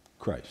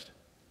Christ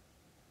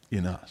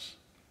in us?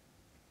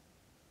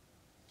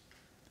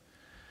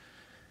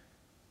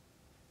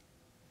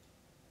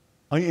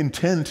 I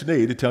intend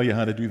today to tell you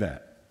how to do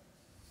that.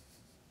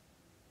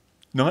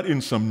 Not in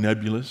some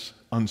nebulous,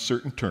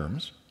 uncertain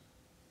terms,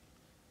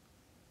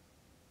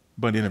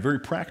 but in a very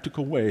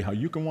practical way, how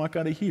you can walk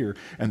out of here,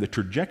 and the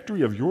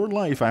trajectory of your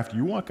life after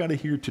you walk out of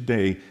here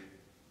today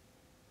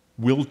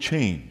will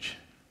change.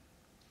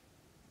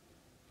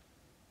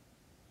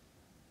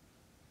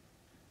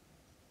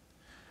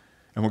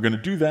 And we're going to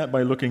do that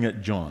by looking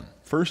at John.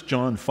 1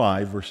 John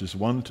 5, verses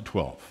 1 to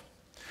 12.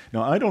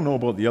 Now, I don't know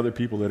about the other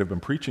people that have been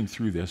preaching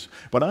through this,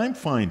 but I'm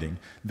finding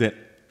that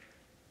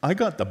I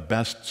got the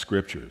best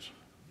scriptures.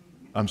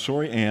 I'm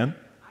sorry, Ann,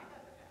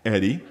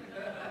 Eddie.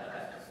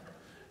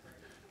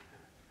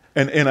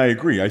 And I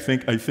agree. I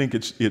think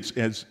it's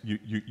as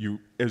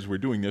as we're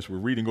doing this, we're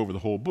reading over the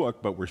whole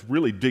book, but we're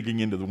really digging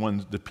into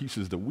the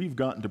pieces that we've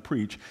gotten to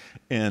preach,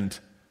 and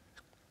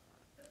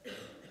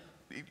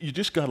you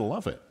just got to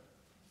love it.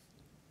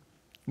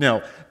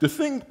 Now, the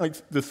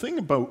thing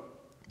about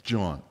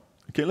John.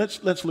 Okay,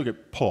 let's look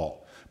at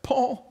Paul.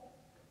 Paul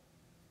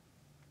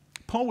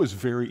was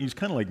he's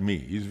kind of like me.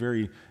 He's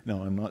very,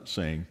 now I'm not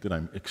saying that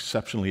I'm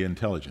exceptionally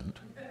intelligent.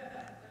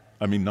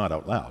 I mean, not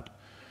out loud.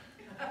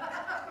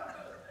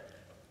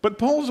 But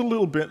I'm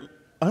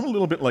a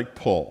little bit like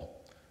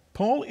Paul.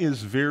 Paul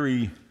is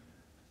very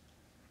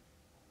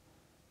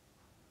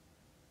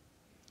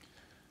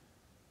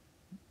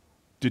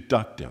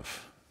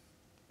deductive,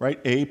 right?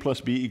 A plus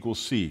B equals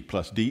C,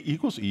 plus D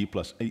equals E,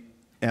 plus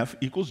F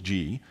equals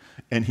G,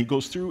 and he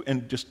goes through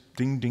and just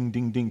ding, ding,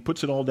 ding, ding,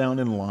 puts it all down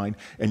in line,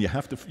 and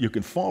you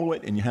can follow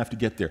it, and you have to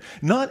get there.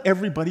 Not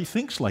everybody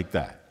thinks like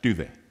that, do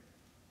they?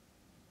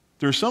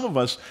 There are some of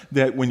us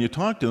that when you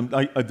talk to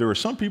them, there are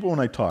some people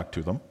when I talk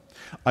to them,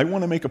 I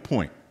want to make a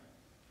point.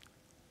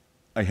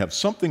 I have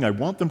something I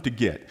want them to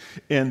get,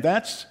 and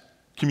that's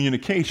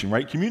communication,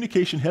 right?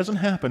 Communication hasn't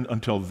happened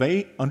until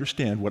they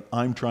understand what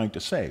I'm trying to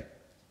say.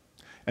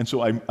 And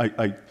so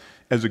I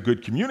as a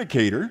good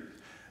communicator,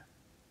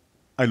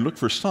 I look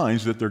for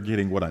signs that they're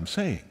getting what I'm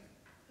saying.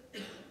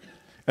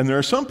 And there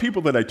are some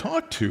people that I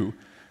talk to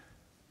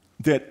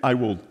that I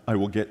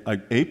will get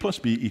A plus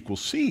B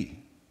equals C,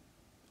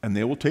 and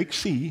they will take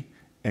C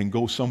and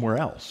go somewhere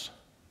else.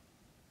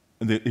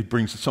 And it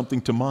brings something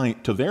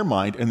to their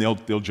mind, and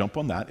they'll jump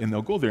on that, and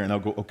they'll go there, and I'll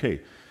go, okay,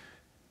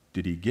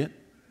 did he get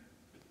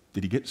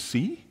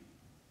C?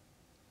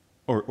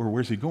 Or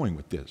where's he going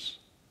with this?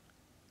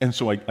 And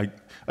so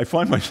I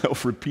find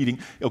myself repeating,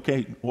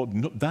 okay, well,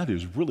 no, that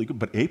is really good,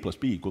 but A plus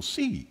B equals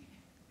C,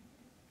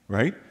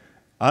 right?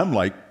 I'm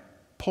like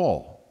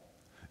Paul.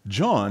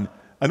 James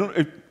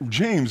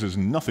is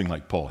nothing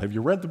like Paul. Have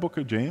you read the book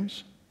of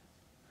James?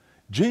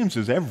 James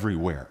is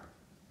everywhere,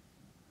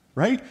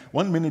 right?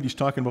 One minute he's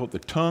talking about the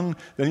tongue,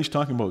 then he's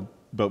talking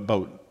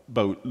about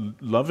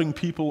loving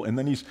people, and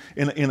then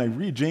and I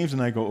read James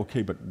and I go,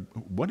 okay, but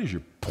what is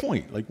your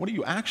point? Like, what are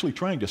you actually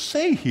trying to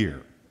say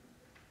here?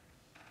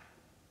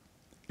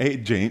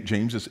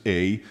 James is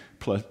A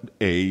plus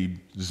A,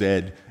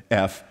 Z,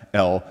 F,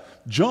 L.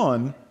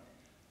 John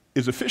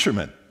is a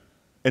fisherman.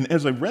 And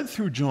as I read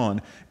through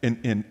John,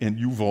 and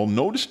you've all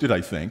noticed it,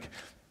 I think,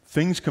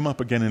 things come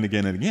up again and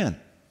again and again.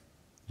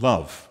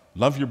 Love.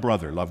 Love your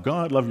brother. Love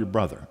God, love your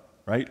brother.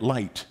 Right?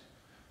 Light.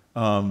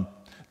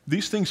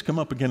 These things come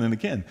up again and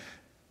again.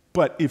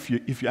 But if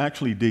you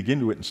actually dig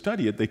into it and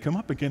study it, they come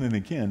up again and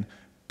again,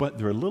 but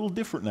they're a little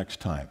different next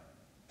time.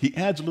 He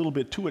adds a little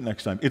bit to it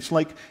next time. It's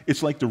like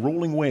the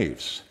rolling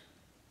waves,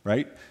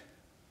 right?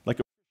 Like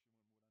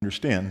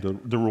understand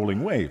the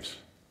rolling waves.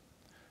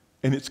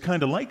 And it's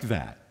kind of like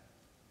that.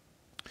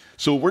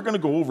 So we're going to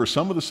go over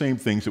some of the same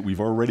things that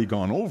we've already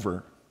gone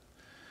over,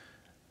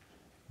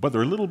 but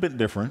they're a little bit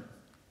different,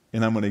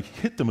 and I'm going to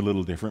hit them a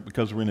little different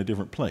because we're in a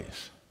different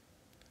place.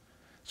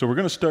 So we're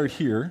going to start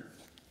here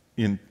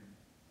in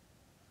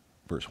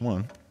verse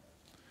 1,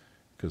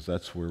 because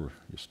that's where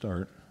you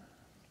start.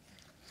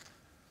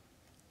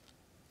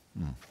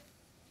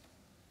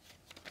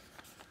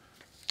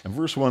 And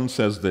verse 1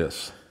 says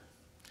this: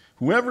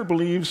 whoever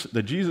believes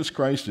that Jesus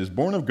Christ is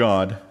born of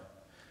God,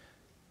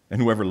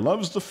 and whoever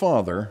loves the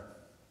Father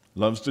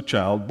loves the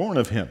child born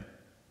of him.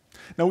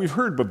 Now we've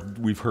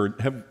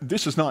heard,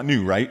 this is not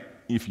new, right?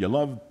 If you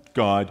love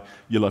God,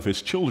 you love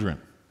his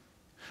children.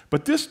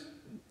 But this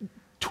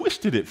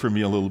twisted it for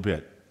me a little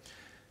bit.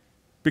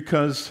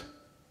 Because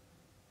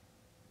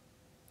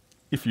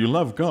if you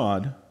love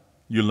God,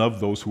 you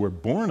love those who are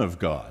born of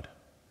God.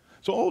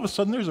 So all of a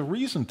sudden there's a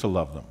reason to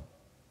love them.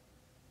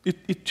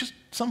 It just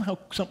somehow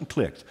something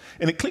clicked.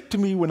 And it clicked to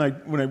me when I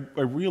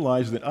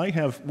realized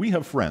that we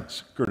have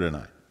friends, Gerda and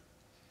I.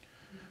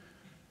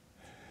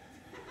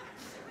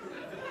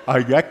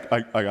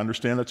 I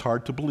understand it's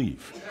hard to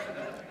believe.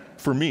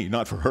 For me,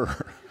 not for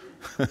her.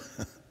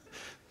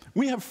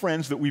 We have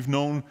friends that we've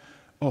known,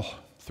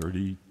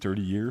 30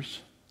 years.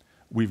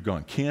 We've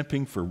gone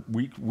camping for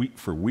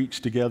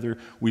weeks together.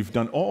 We've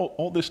done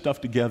all this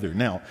stuff together.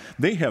 Now,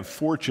 they have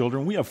 4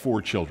 children. We have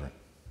 4 children.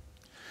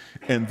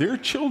 And their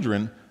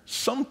children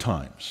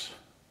sometimes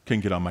can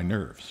get on my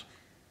nerves.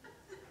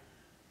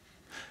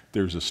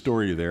 There's a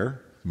story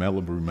there, Mel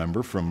will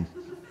remember, from...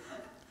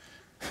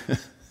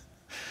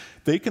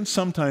 They can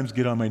sometimes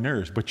get on my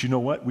nerves, but you know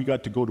what? We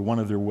got to go to one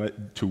of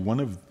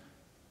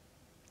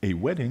a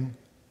wedding.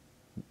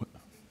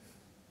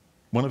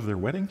 One of their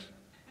weddings?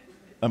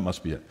 That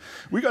must be it.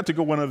 We got to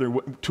go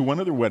to one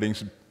of their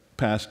weddings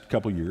past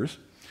couple years,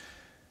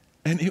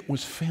 and it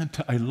was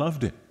fantastic. I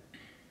loved it,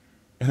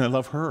 and I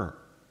love her.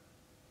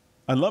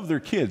 I love their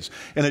kids,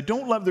 and I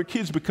don't love their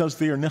kids because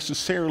they are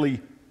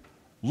necessarily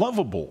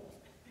lovable.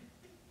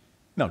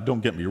 Now,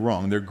 don't get me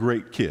wrong; they're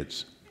great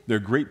kids. They're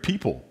great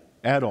people.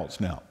 Adults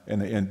now,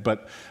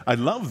 but I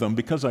love them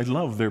because I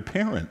love their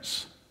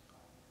parents.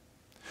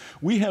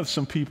 We have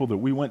some people that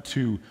we went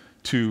to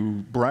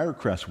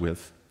Briarcrest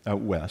with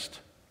out west.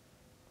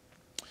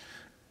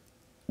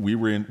 We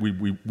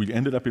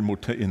ended up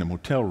in a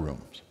motel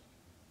rooms.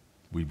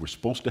 We were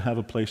supposed to have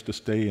a place to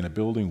stay in a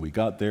building. We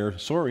got there.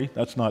 Sorry,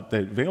 that's not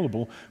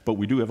available, but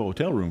we do have a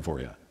hotel room for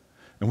you.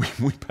 And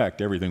we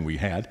packed everything we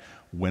had,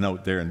 went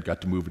out there and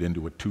got to move it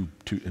into a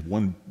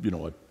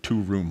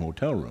two-room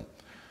hotel room.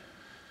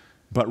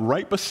 But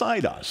right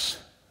beside us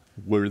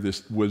was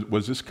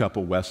this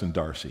couple, Wes and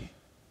Darcy.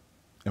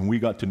 And we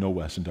got to know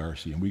Wes and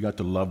Darcy, and we got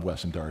to love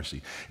Wes and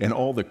Darcy. And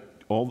all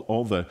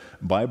the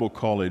Bible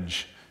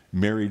college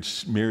married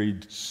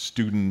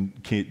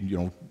student,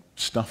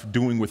 stuff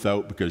doing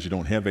without because you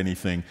don't have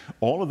anything,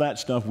 all of that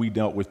stuff we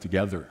dealt with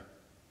together.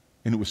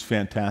 And it was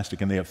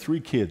fantastic. And they have 3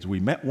 kids. We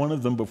met one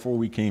of them before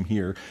we came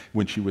here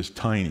when she was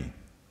tiny.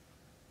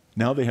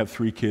 Now they have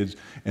 3 kids,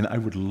 and I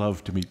would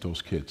love to meet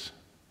those kids.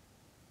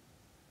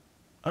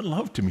 I'd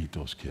love to meet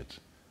those kids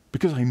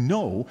because I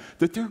know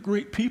that they're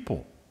great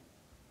people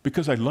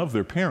because I love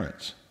their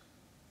parents.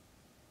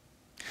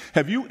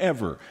 Have you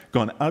ever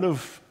gone out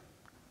of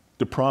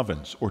the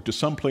province or to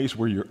some place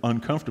where you're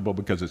uncomfortable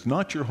because it's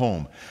not your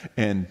home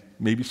and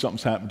maybe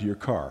something's happened to your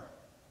car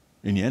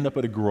and you end up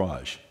at a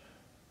garage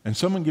and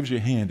someone gives you a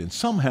hand and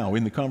somehow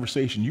in the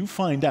conversation you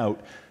find out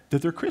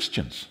that they're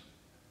Christians?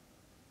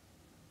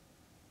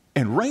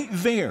 And right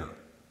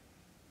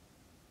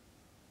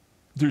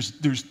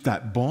there's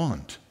that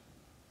bond.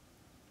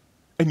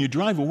 And you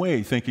drive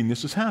away thinking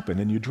this has happened,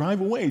 and you drive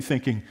away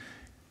thinking,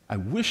 I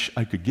wish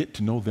I could get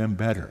to know them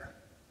better.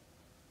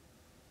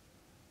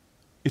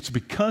 It's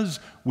because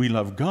we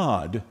love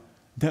God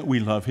that we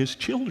love his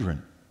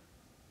children.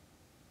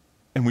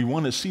 And we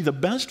want to see the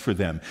best for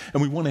them,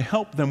 and we want to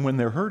help them when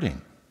they're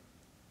hurting.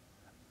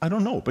 I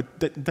don't know, but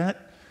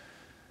that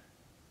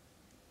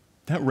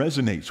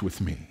resonates with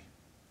me.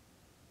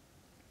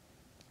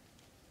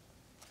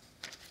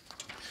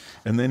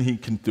 And then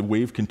the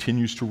wave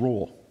continues to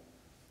roll.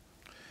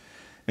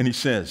 And he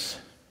says,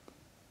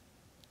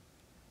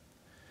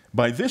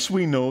 By this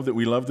we know that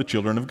we love the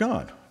children of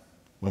God.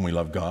 When we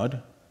love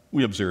God,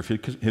 we observe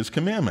his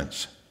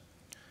commandments.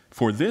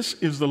 For this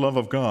is the love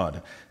of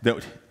God,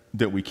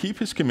 that we keep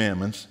his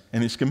commandments,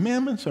 and his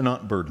commandments are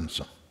not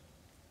burdensome.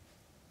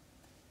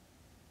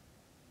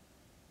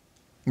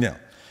 Now,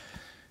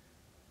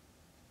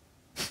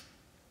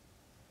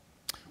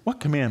 what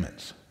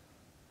commandments?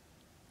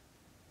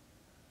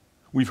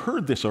 We've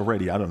heard this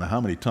already, I don't know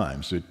how many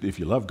times, that if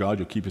you love God,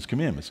 you'll keep his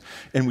commandments.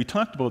 And we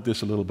talked about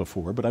this a little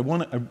before, but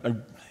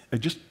I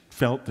just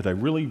felt that I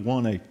really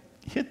want to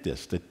hit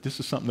this, that this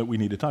is something that we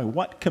need to talk about.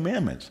 What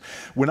commandments?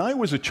 When I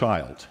was a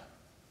child,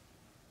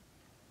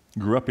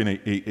 grew up in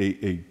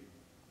a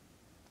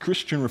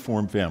Christian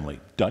Reformed family,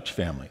 Dutch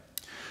family.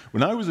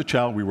 When I was a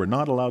child, we were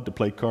not allowed to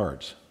play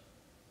cards.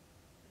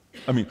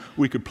 I mean,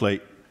 we could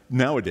play,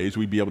 nowadays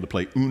we'd be able to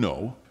play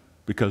Uno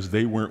because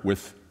they weren't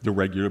with the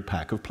regular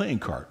pack of playing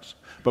cards.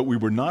 But we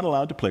were not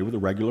allowed to play with a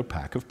regular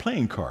pack of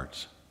playing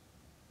cards.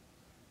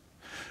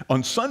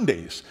 On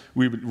Sundays,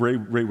 Ray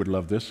would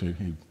love this.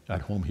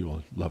 At home, he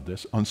will love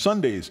this. On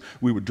Sundays,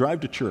 we would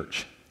drive to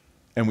church,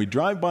 and we'd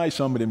drive by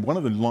somebody, and one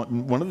of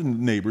the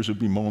neighbors would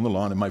be mowing the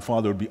lawn, and my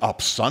father would be,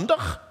 "Op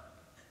Sundag?"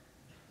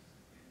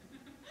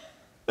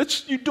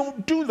 You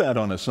don't do that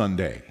on a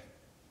Sunday.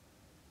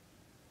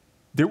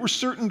 There were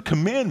certain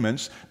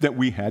commandments that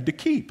we had to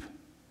keep.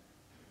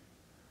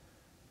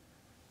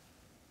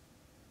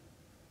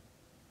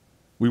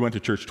 We went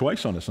to church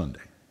twice on a Sunday,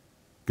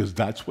 because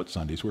that's what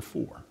Sundays were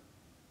for.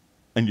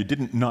 And you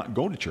didn't not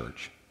go to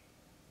church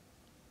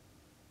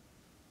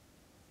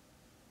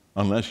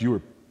unless you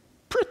were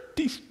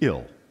pretty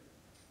ill,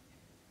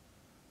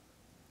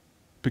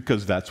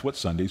 because that's what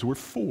Sundays were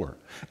for.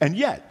 And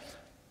yet,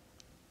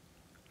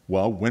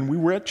 well, when we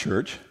were at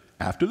church,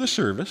 after the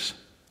service,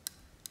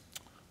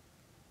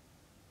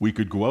 we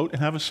could go out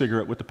and have a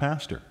cigarette with the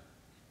pastor.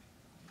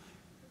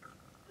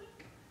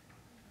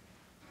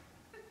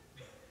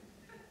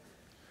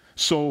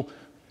 So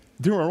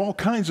there are all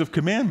kinds of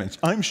commandments.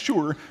 I'm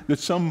sure that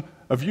some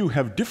of you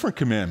have different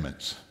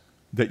commandments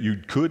that you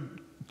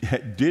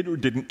did or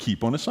didn't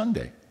keep on a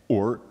Sunday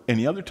or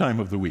any other time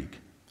of the week.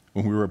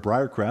 When we were at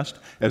Briarcrest,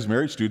 as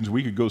married students,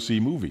 we could go see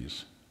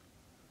movies.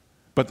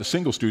 But the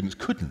single students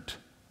couldn't,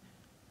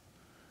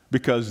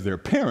 because their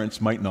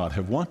parents might not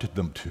have wanted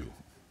them to.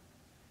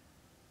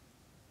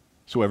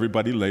 So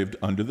everybody lived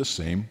under the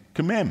same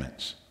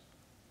commandments.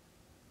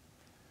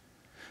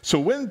 So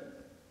when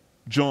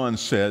John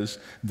says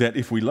that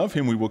if we love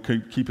him, we will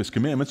keep his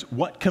commandments,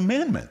 what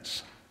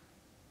commandments?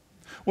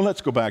 Well,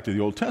 let's go back to the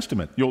Old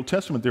Testament. The Old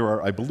Testament, there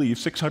are, I believe,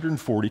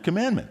 640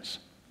 commandments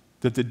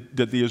that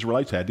the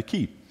Israelites had to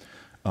keep.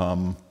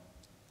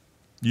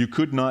 You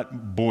could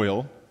not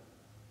boil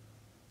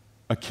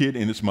a kid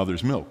in its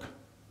mother's milk.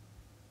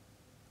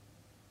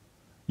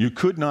 You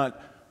could not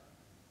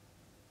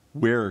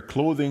wear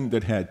clothing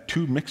that had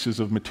 2 mixes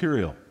of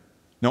material.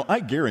 Now, I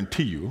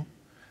guarantee you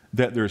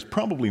that there's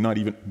probably not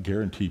even,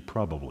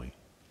 probably.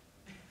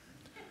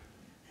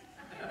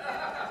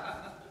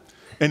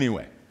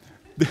 Anyway,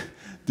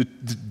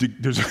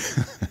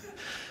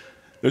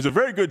 there's a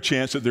very good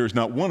chance that there's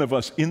not one of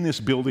us in this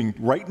building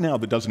right now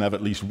that doesn't have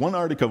at least one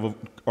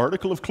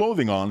article of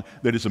clothing on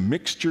that is a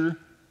mixture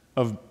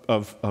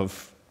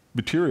of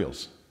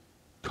materials.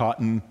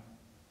 Cotton,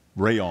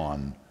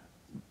 rayon,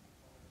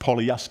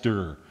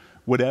 polyester,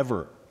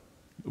 whatever.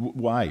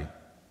 Why?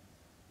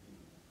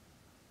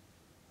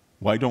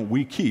 Why don't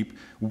we keep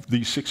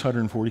these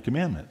 640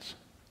 commandments?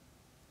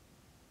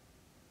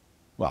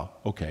 Well,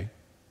 okay.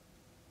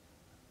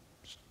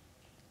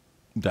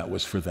 That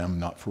was for them,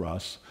 not for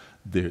us.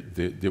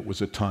 There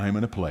was a time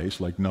and a place,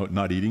 like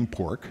not eating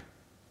pork.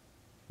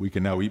 We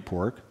can now eat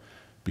pork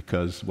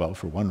because, well,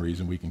 for one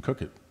reason, we can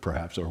cook it,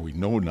 perhaps, or we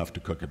know enough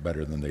to cook it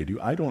better than they do.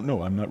 I don't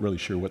know. I'm not really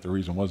sure what the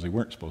reason was they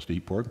weren't supposed to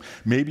eat pork.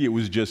 Maybe it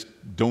was just,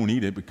 don't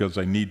eat it because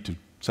I need to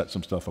set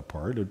some stuff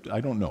apart.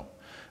 I don't know.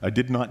 I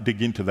did not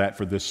dig into that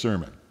for this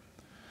sermon.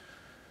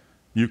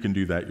 You can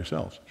do that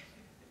yourselves.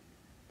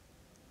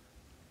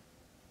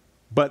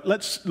 But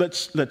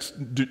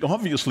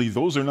obviously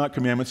those are not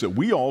commandments that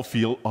we all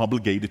feel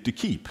obligated to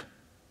keep.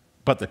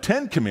 But the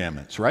 10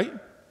 commandments, right?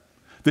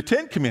 The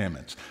 10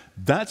 commandments,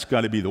 that's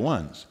got to be the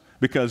ones.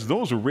 Because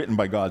those were written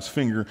by God's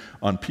finger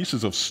on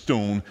pieces of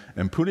stone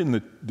and put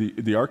in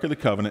the Ark of the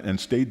Covenant and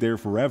stayed there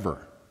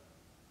forever.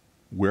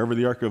 Wherever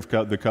the Ark of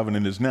the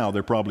Covenant is now,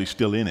 they're probably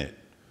still in it.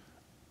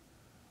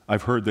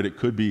 I've heard that it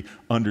could be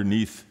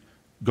underneath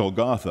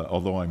Golgotha,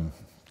 although I'm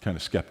kind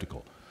of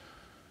skeptical.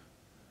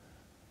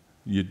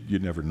 You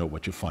never know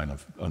what you find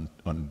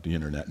on the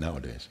internet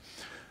nowadays.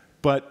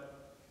 But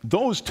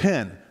those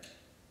 10,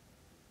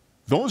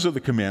 those are the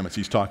commandments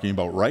he's talking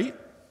about, right?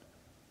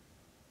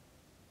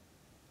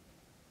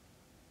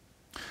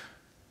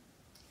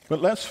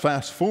 But let's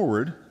fast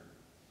forward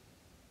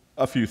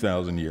a few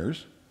thousand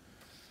years.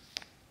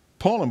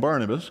 Paul and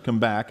Barnabas come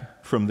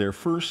back from their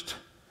first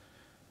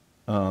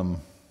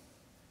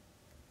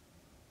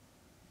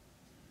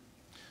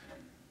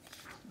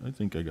I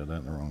think I got that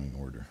in the wrong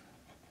order.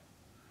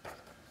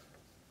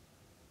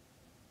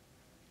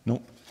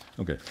 Nope.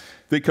 Okay.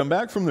 They come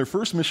back from their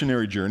first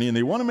missionary journey, and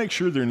they want to make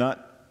sure they're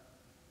not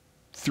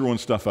throwing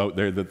stuff out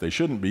there that they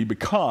shouldn't be,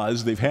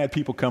 because they've had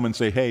people come and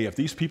say, hey, if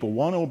these people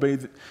want to obey,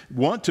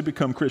 want to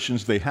become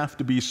Christians, they have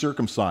to be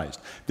circumcised.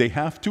 They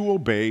have to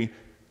obey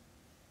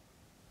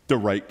the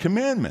right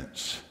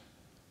commandments.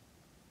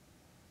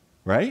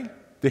 Right?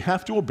 They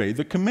have to obey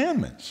the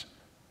commandments.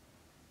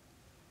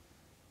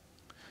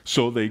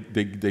 So they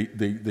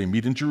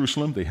meet in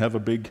Jerusalem. They have a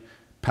big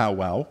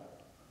powwow.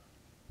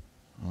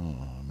 Oh,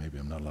 maybe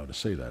I'm not allowed to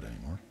say that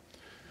anymore.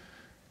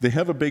 They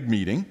have a big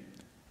meeting,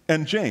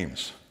 and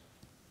James,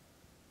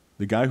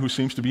 the guy who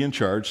seems to be in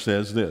charge,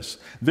 says this: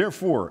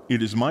 therefore,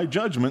 it is my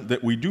judgment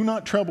that we do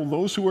not trouble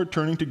those who are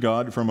turning to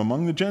God from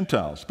among the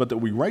Gentiles, but that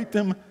we write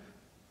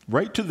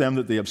to them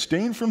that they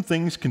abstain from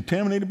things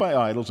contaminated by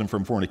idols, and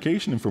from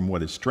fornication, and from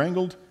what is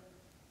strangled,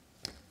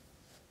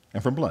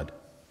 and from blood.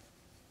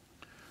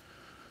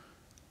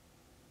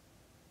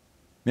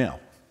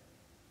 Now,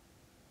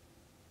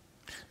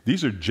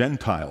 these are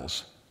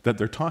Gentiles that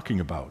they're talking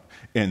about.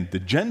 And the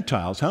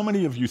Gentiles, how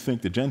many of you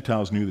think the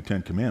Gentiles knew the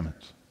Ten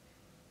Commandments?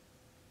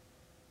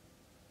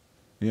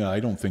 Yeah, I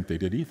don't think they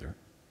did either.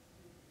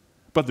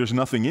 But there's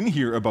nothing in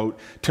here about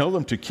tell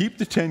them to keep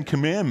the Ten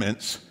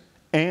Commandments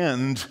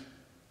and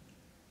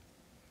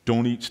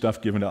don't eat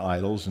stuff given to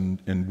idols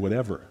and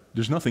whatever.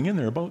 There's nothing in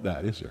there about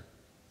that, is there?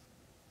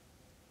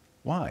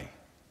 Why?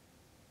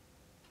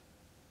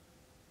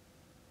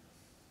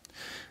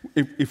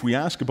 If we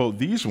ask about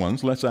these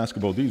ones, let's ask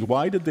about these.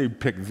 Why did they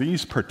pick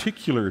these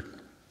particular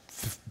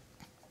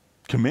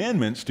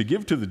commandments to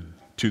give to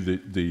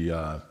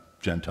the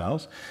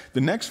Gentiles?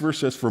 The next verse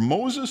says, for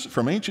Moses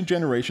from ancient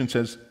generation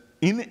says,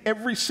 in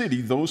every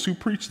city those who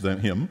preach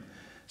him,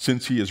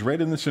 since he is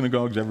read in the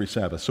synagogues every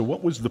Sabbath. So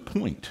what was the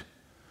point?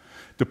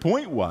 The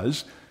point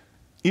was,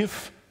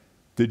 if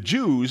the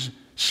Jews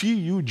see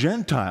you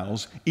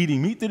Gentiles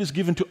eating meat that is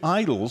given to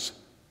idols,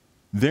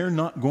 they're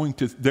not going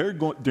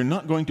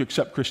to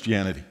accept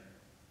Christianity,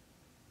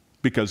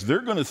 because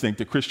they're going to think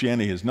that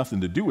Christianity has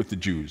nothing to do with the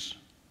Jews.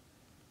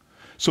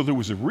 So there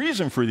was a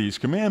reason for these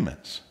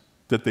commandments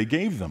that they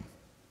gave them.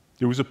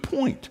 There was a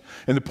point.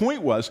 And the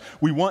point was,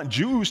 we want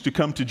Jews to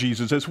come to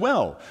Jesus as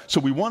well. So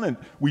we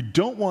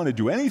don't want to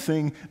do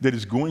anything that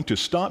is going to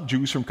stop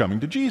Jews from coming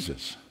to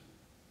Jesus.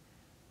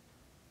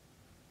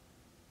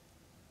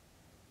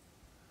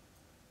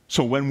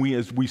 So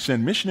as we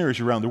send missionaries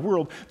around the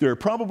world, there are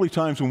probably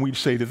times when we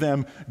say to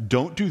them,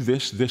 don't do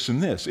this, this,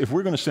 and this. If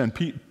we're going to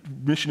send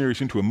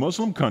missionaries into a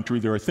Muslim country,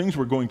 there are things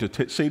we're going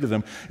to say to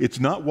them, it's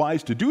not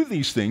wise to do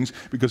these things,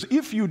 because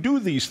if you do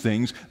these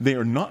things, they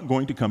are not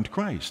going to come to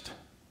Christ.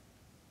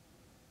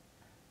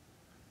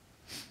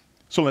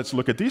 So let's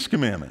look at these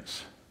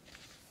commandments.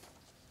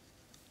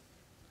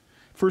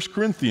 1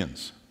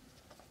 Corinthians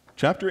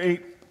chapter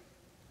 8,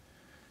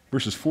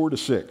 verses 4 to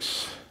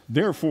 6.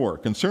 Therefore,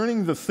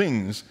 concerning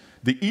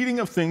the eating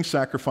of things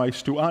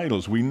sacrificed to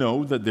idols, we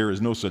know that there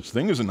is no such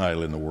thing as an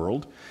idol in the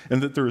world,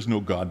 and that there is no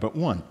God but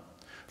one.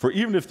 For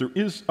even if there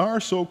are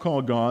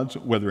so-called gods,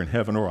 whether in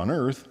heaven or on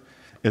earth,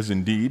 as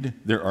indeed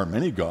there are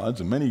many gods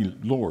and many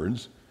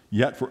lords,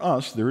 yet for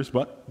us there is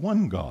but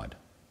one God.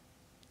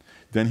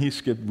 Then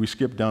we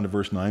skip down to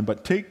verse 9,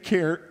 but take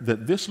care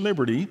that this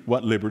liberty,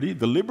 what liberty?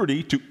 The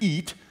liberty to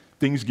eat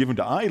things given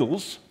to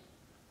idols.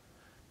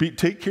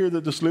 Take care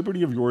that this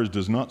liberty of yours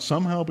does not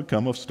somehow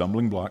become a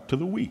stumbling block to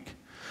the weak.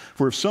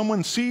 For if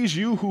someone sees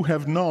you who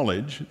have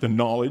knowledge, the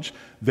knowledge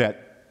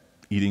that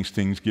eating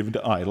things given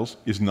to idols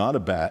is not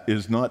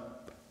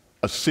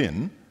a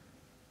sin.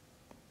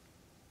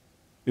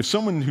 If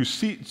someone who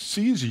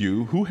sees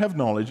you who have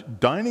knowledge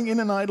dining in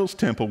an idol's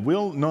temple,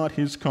 will not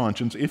his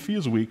conscience, if he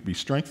is weak, be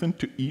strengthened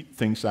to eat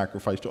things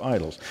sacrificed to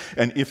idols?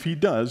 And if he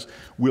does,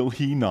 will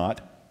he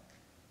not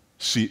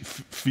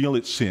feel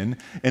its sin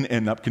and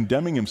end up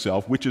condemning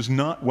himself, which is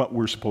not what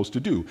we're supposed to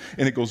do?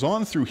 And it goes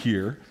on through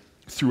here,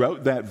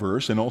 throughout that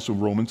verse, and also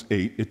Romans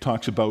 8, it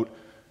talks about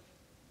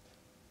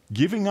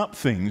giving up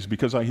things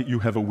because you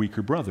have a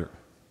weaker brother.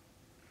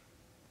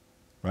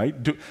 Right?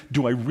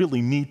 Do I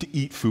really need to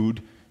eat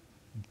food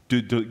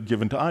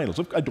given to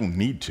idols? I don't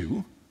need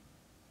to.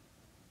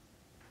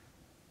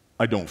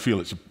 I don't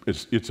feel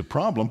it's a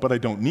problem, but I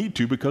don't need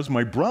to because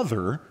my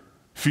brother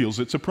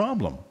feels it's a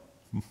problem.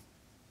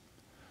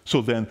 So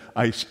then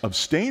I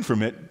abstain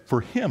from it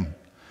for him.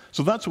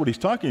 So that's what he's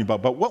talking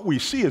about. But what we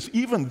see is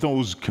even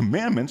those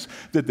commandments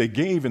that they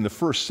gave in the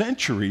first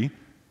century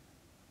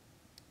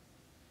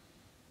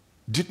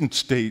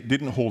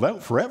didn't hold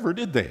out forever,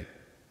 did they?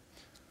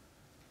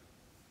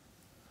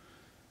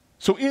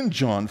 So in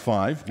John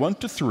 5, 1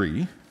 to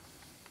 3,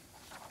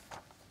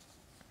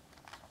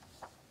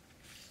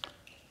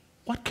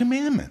 what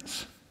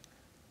commandments?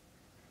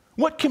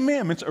 What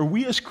commandments are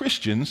we as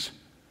Christians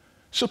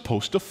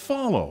supposed to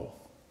follow?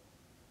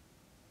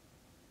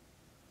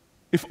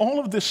 If all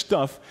of this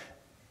stuff,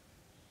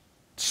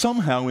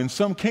 somehow, in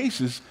some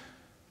cases,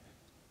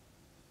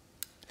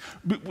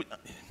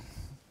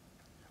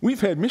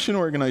 we've had mission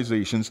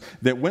organizations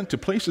that went to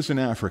places in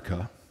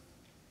Africa,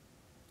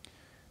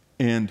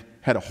 and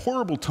had a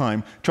horrible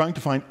time trying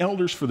to find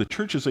elders for the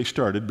churches they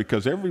started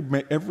because every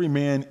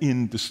man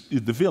in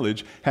the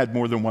village had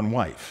more than one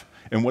wife.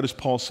 And what does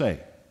Paul say?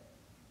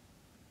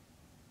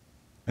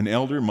 An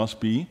elder must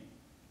be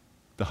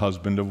the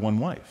husband of one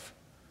wife.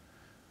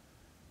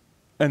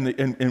 And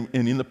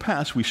in the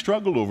past, we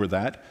struggled over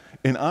that.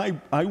 And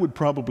I would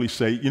probably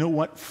say, you know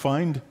what?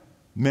 Find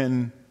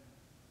men.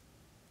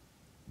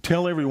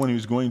 Tell everyone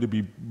who's going to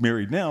be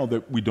married now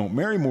that we don't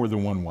marry more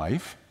than one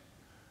wife.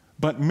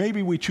 But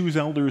maybe we choose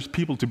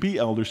people to be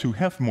elders who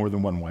have more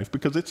than one wife,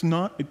 because it's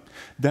not,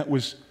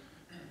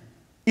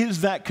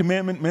 is that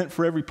commandment meant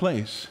for every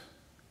place?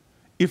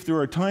 If there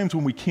are times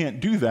when we can't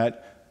do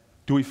that,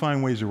 do we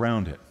find ways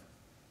around it?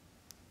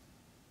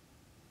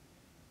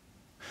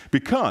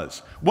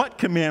 Because what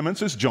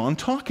commandments is John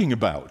talking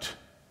about?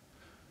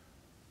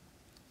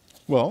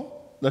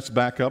 Well, let's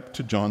back up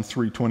to John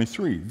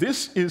 3:23.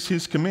 This is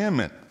his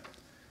commandment,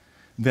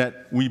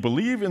 that we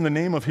believe in the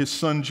name of his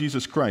Son,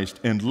 Jesus Christ,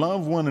 and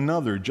love one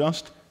another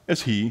just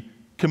as he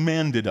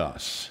commanded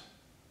us.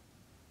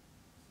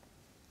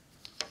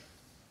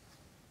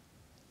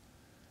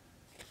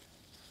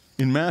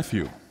 In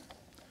Matthew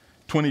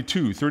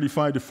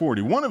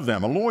 22:35-40, one of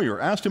them, a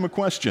lawyer, asked him a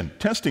question,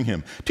 testing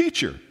him,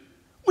 "Teacher,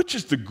 which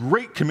is the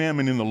great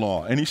commandment in the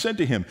law?" And he said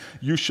to him,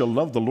 "You shall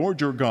love the Lord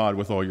your God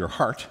with all your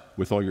heart,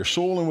 with all your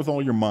soul, and with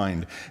all your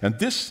mind. And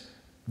this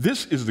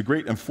is the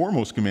great and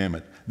foremost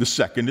commandment. The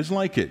second is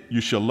like it.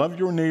 You shall love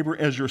your neighbor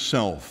as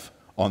yourself.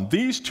 On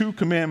these two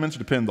commandments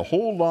depend the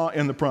whole law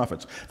and the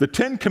prophets." The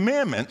 10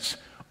 commandments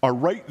are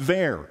right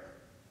there.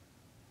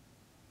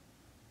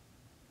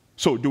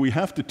 So do we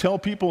have to tell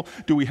people,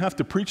 do we have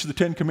to preach the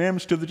 10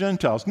 commandments to the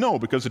Gentiles? No,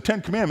 because the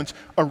 10 commandments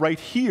are right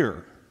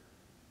here.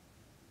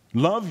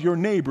 Love your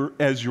neighbor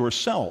as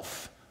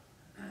yourself.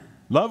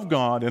 Love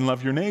God and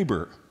love your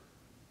neighbor.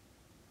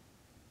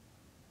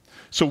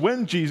 So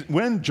when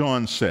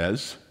John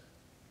says,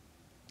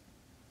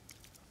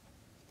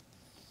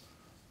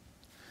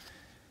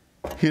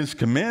 his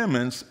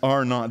commandments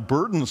are not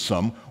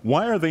burdensome,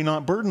 why are they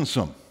not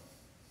burdensome?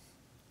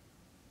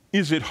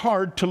 Is it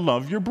hard to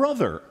love your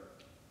brother?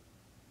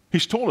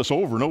 He's told us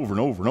over and over and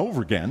over and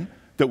over again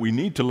that we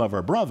need to love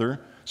our brother,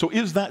 so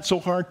is that so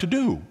hard to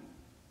do?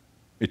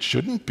 It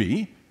shouldn't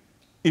be.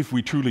 If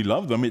we truly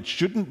love them, it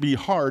shouldn't be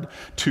hard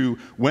to,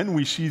 when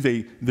we see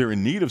they're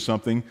in need of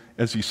something,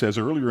 as he says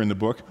earlier in the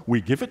book,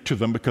 we give it to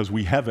them because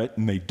we have it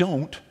and they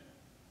don't.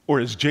 Or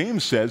as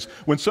James says,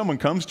 when someone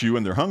comes to you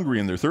and they're hungry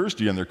and they're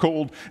thirsty and they're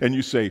cold, and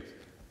you say,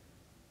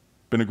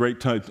 "Been a great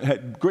time,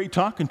 great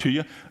talking to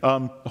you.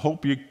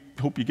 Hope you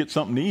get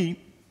something to eat."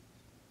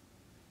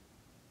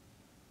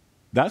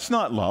 That's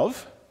not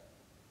love.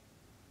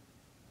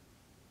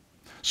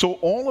 So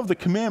all of the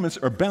commandments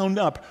are bound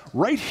up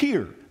right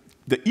here.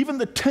 Even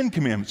the 10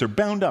 commandments are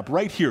bound up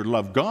right here.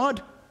 Love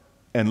God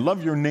and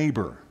love your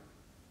neighbor.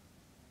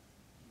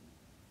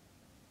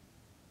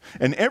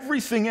 And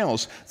everything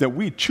else that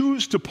we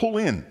choose to pull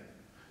in,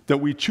 that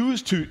we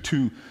choose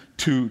to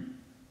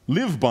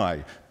live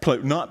by,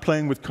 not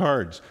playing with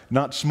cards,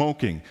 not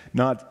smoking,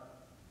 not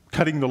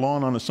cutting the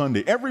lawn on a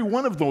Sunday, every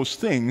one of those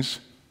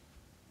things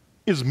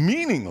is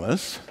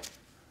meaningless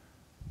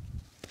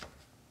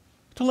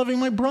to loving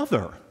my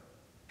brother.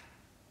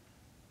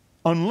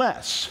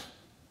 Unless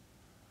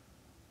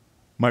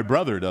my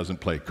brother doesn't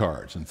play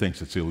cards and thinks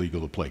it's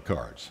illegal to play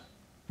cards,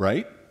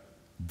 right?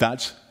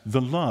 That's the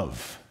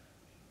love.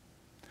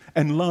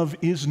 And love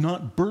is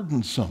not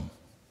burdensome.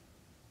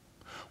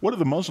 What do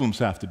the Muslims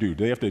have to do?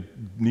 Do they have to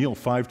kneel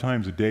 5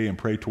 times a day and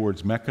pray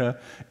towards Mecca?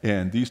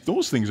 And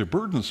those things are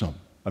burdensome.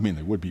 I mean,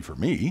 they would be for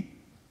me.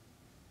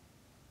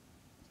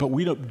 But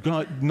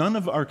none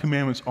of our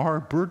commandments are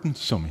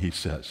burdensome, he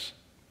says.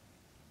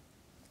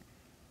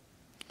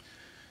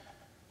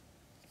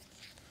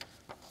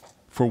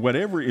 For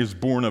whatever is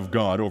born of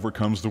God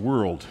overcomes the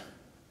world.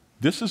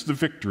 This is the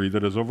victory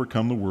that has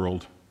overcome the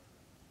world,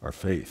 our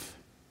faith.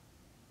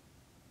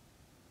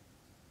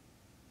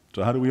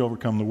 So how do we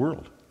overcome the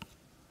world?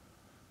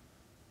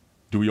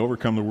 Do we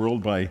overcome the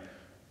world by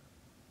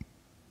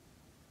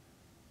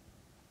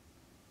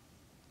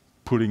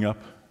putting up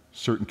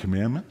certain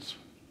commandments,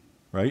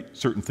 right?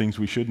 Certain things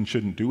we should and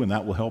shouldn't do, and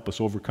that will help us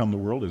overcome the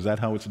world? Is that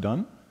how it's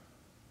done?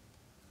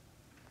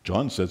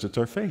 John says it's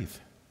our faith.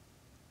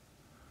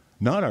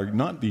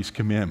 Not these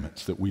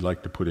commandments that we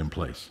like to put in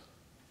place.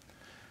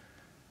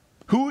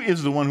 Who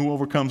is the one who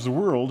overcomes the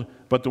world?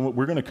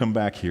 We're going to come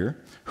back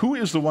here. Who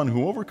is the one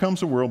who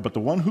overcomes the world but the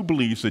one who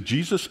believes that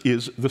Jesus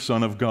is the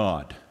Son of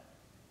God?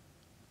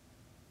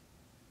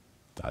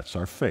 That's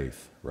our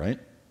faith, right?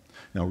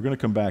 Now we're going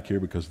to come back here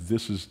because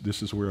this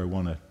is where I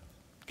want to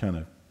kind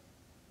of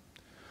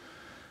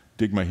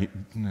dig my I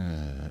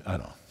don't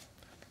know,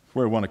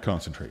 where I want to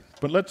concentrate.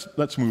 But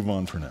let's move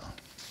on for now.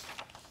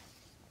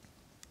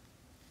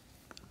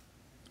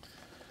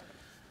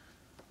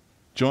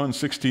 John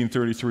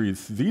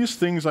 16:33, "These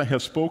things I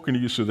have spoken to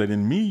you so that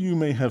in me you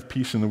may have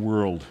peace in the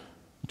world."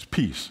 It's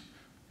peace.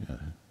 Yeah.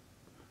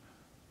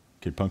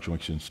 Okay,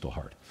 punctuation is still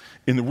hard.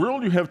 "In the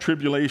world you have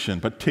tribulation,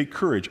 but take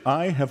courage.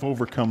 I have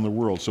overcome the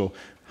world." So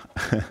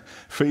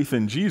faith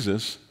in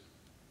Jesus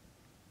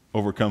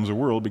overcomes the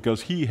world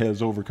because he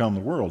has overcome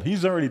the world.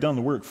 He's already done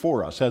the work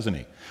for us, hasn't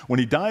he? When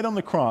he died on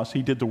the cross,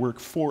 he did the work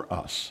for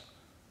us.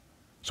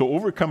 So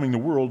overcoming the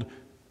world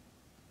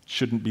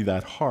shouldn't be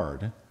that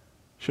hard,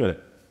 should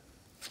it?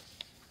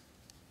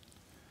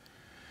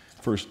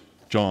 First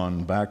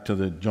John, back to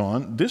the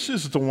John. This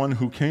is the one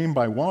who came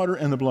by water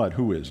and the blood.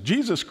 Who is?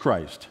 Jesus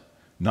Christ.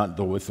 Not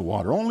with the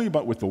water only,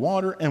 but with the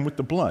water and with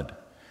the blood.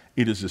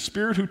 It is the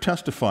Spirit who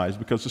testifies,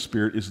 because the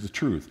Spirit is the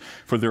truth.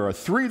 For there are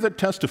three that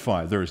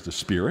testify. There is the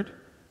Spirit,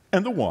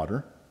 and the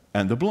water,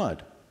 and the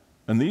blood.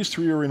 And these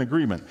three are in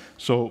agreement.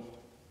 So,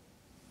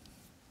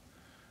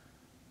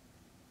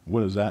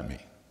 what does that mean?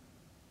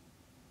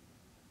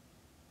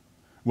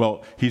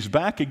 Well, he's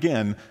back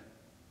again,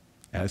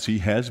 as he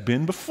has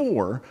been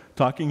before,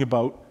 talking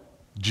about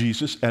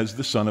Jesus as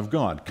the Son of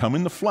God, come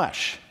in the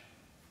flesh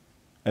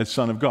as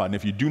Son of God. And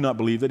if you do not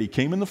believe that he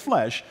came in the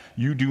flesh,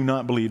 you do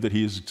not believe that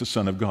he is the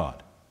Son of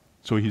God.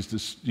 So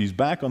he's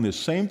back on this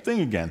same thing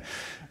again.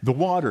 The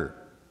water,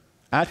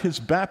 at his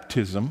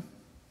baptism,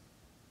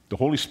 the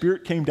Holy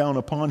Spirit came down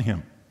upon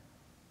him.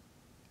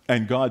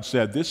 And God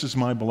said, "This is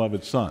my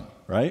beloved Son,"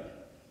 right?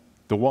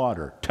 The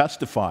water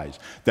testifies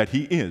that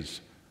he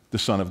is the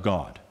Son of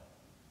God,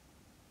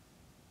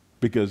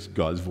 because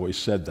God's voice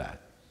said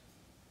that.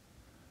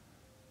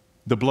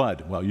 The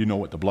blood, well, you know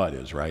what the blood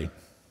is, right?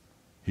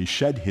 He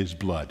shed his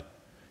blood.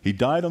 He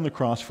died on the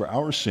cross for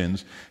our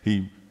sins.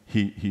 He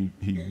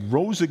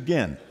rose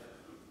again.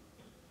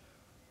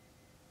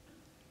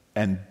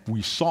 And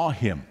we saw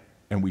him,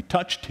 and we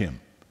touched him.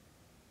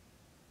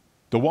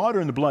 The water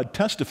and the blood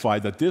testify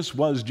that this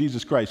was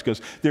Jesus Christ,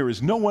 because there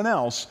is no one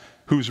else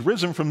who's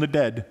risen from the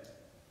dead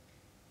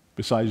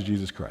besides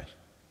Jesus Christ.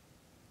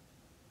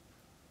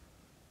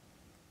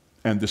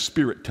 And the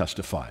Spirit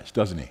testifies,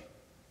 doesn't he?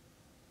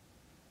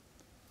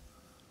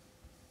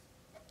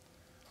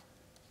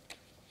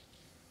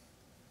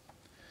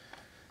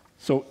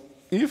 So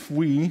if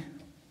we,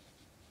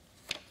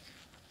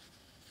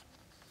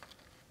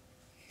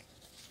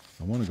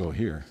 I want to go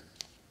here.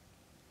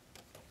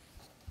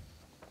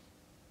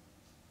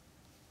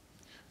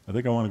 I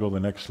think I want to go to the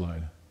next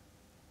slide.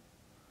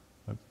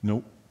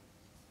 Nope.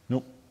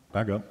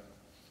 Back up.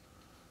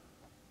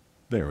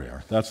 There we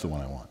are. That's the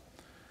one I want.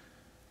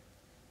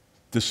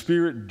 The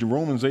Spirit,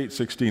 Romans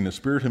 8:16, the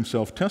Spirit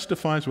himself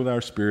testifies with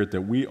our spirit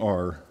that we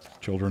are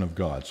children of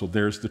God. So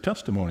there's the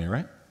testimony,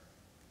 right?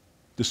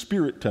 The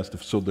Spirit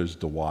testifies. So there's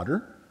the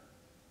water,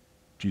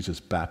 Jesus'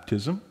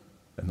 baptism,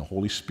 and the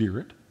Holy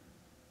Spirit.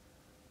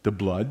 The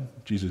blood,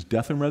 Jesus'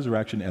 death and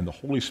resurrection, and the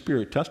Holy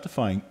Spirit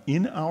testifying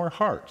in our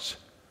hearts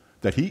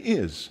that he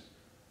is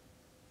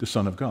the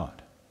Son of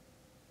God.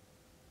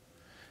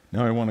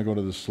 Now I want to go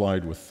to the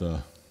slide with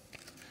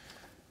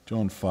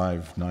John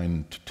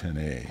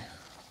 5:9-10a.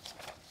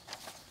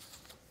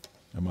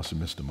 I must have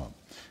missed them up.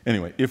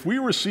 Anyway, if we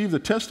receive the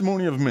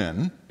testimony of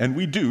men, and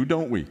we do,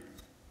 don't we?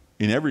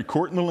 In every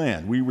court in the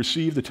land, we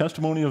receive the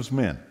testimony of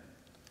men.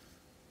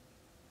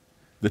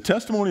 The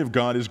testimony of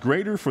God is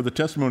greater, for the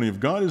testimony of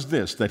God is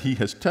this, that he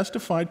has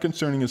testified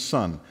concerning his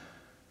Son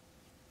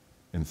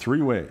in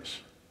three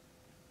ways.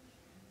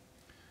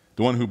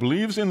 The one who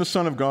believes in the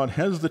Son of God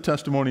has the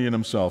testimony in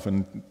himself,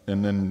 and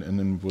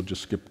then we'll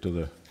just skip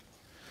to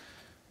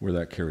where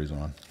that carries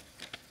on.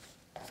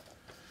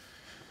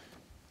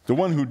 The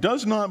one who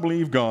does not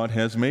believe God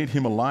has made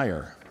him a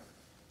liar,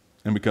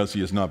 and because he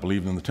has not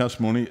believed in the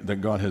testimony that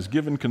God has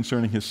given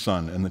concerning his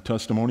Son. And the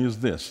testimony is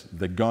this,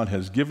 that God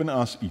has given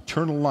us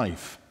eternal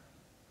life,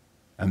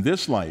 and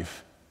this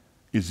life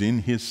is in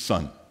his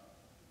Son.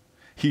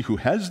 He who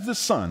has the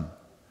Son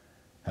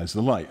has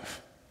the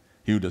life.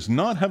 He who does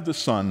not have the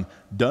Son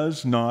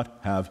does not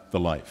have the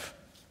life.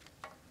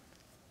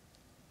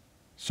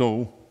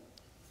 So,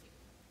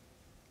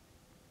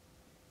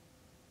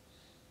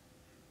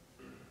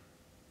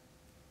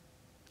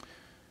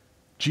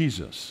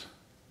 Jesus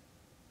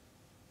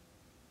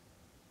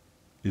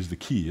is the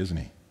key, isn't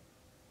he?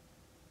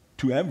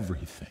 To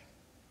everything.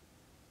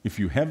 If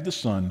you have the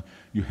Son,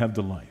 you have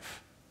the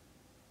life.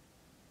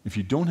 If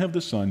you don't have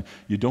the Son,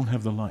 you don't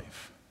have the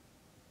life.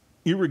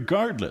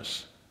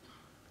 Irregardless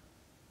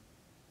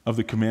of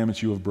the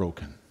commandments you have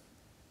broken.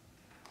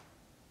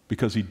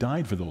 Because he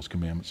died for those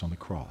commandments on the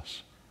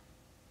cross.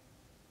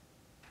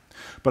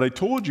 But I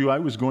told you I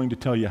was going to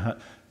tell you how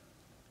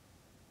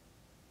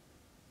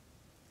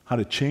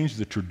to change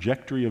the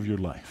trajectory of your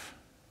life.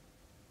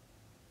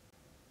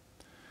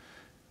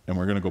 And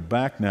we're going to go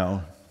back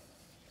now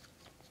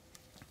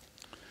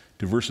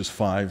to verses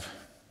 4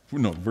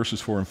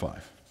 and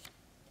 5.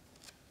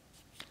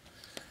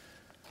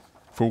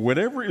 For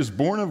whatever is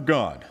born of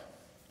God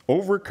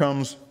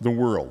overcomes the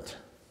world.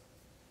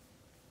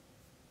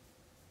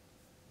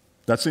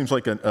 That seems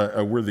like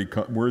a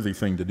worthy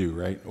thing to do,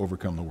 right?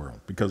 Overcome the world.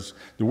 Because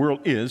the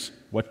world is,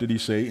 what did he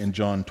say in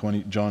John 2,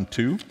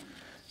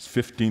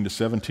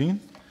 15-17?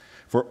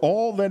 For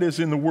all that is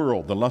in the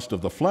world, the lust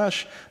of the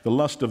flesh, the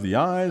lust of the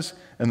eyes,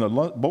 and the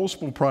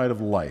boastful pride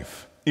of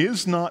life,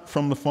 is not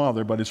from the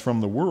Father, but is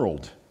from the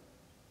world.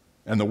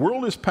 And the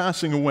world is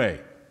passing away,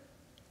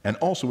 and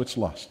also its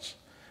lusts.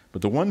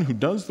 But the one who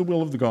does the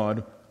will of the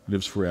God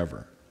lives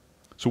forever.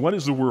 So what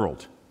is the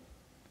world?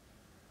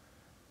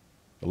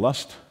 The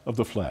lust of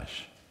the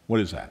flesh. What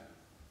is that?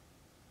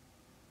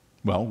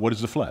 Well, what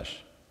is the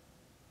flesh?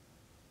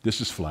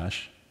 This is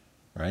flesh,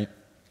 right?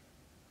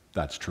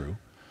 That's true.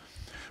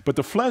 But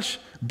the flesh,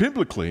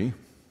 biblically,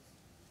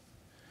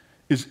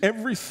 is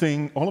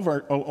everything, all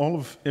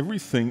of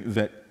everything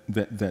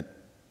that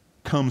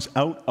comes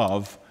out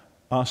of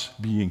us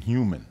being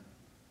human.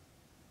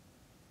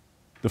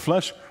 The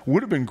flesh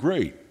would have been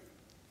great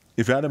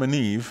if Adam and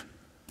Eve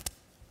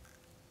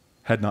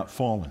had not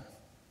fallen.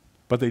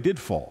 But they did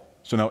fall.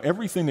 So now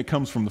everything that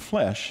comes from the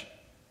flesh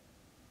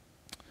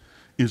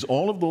is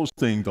all of those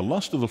things. The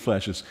lust of the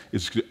flesh is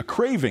a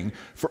craving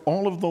for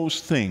all of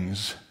those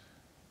things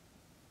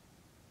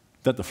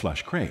that the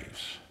flesh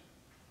craves.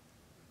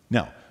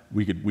 Now,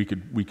 we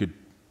could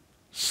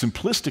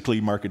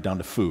simplistically mark it down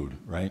to food,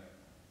 right?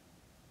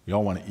 We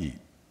all want to eat.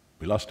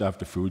 We lust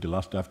after food. You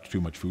lust after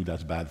too much food,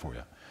 that's bad for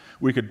you.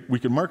 We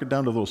could mark it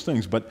down to those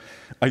things, but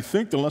I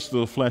think the lust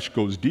of the flesh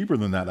goes deeper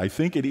than that. I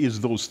think it is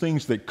those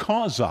things that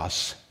cause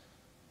us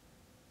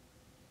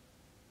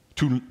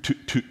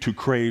to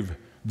crave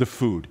the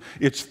food.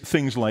 It's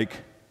things like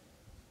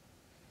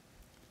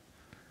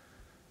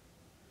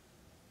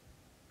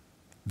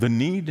the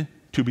need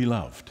to be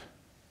loved.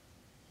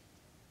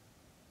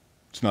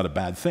 It's not a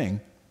bad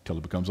thing till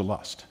it becomes a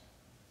lust.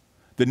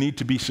 The need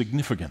to be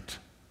significant.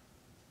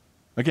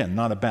 Again,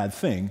 not a bad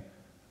thing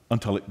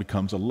until it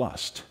becomes a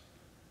lust.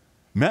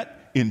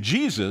 Met in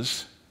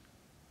Jesus,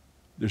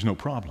 there's no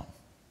problem.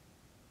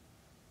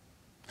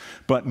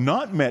 But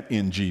not met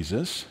in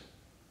Jesus,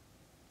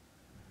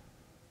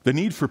 the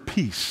need for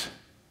peace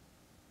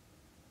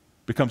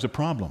becomes a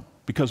problem.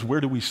 Because where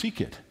do we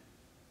seek it?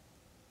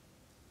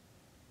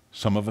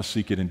 Some of us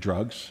seek it in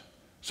drugs.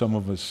 Some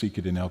of us seek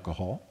it in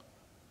alcohol.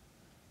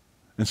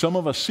 And some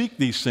of us seek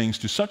these things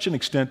to such an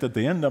extent that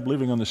they end up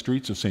living on the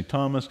streets of St.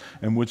 Thomas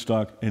and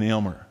Woodstock and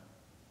Aylmer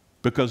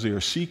because they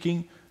are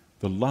seeking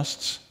the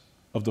lusts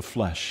of the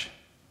flesh.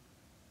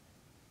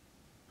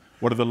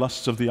 What are the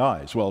lusts of the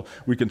eyes? Well,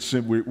 we're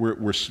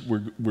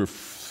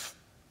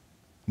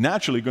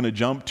naturally going to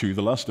jump to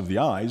the lust of the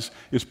eyes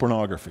is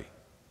pornography.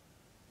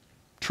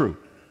 True.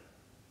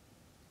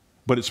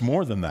 But it's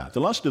more than that.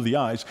 The lust of the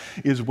eyes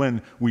is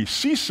when we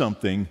see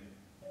something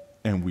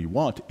and we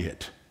want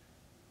it.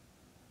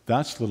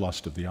 That's the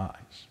lust of the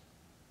eyes.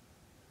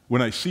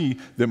 When I see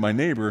that my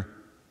neighbor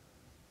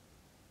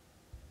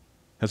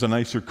has a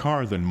nicer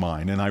car than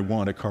mine and I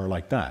want a car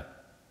like that.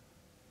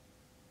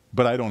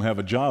 But I don't have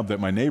a job that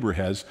my neighbor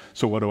has,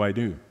 so what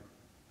do?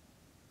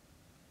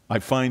 I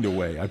find a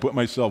way. I put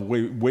myself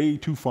way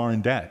too far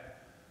in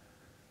debt.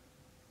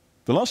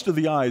 The lust of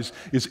the eyes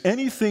is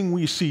anything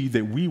we see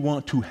that we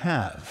want to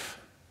have.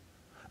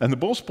 And the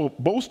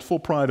boastful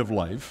pride of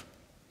life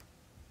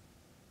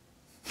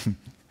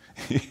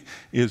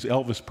is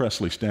Elvis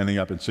Presley standing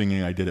up and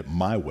singing, "I did it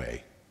my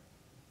way."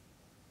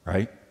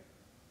 Right?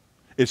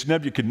 It's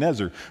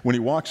Nebuchadnezzar when he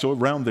walks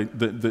around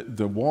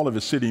the wall of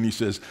his city and he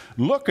says,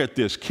 "Look at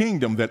this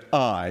kingdom that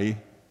I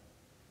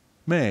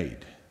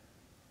made."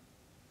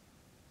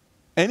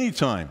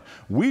 Anytime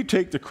we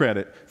take the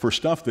credit for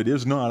stuff that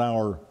is not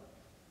ours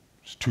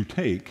to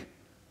take,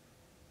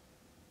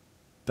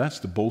 that's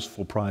the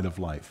boastful pride of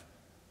life.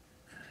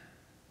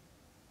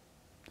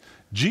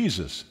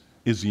 Jesus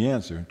is the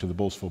answer to the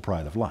boastful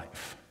pride of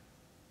life.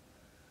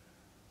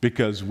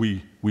 Because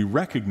we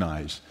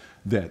recognize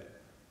that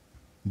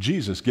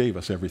Jesus gave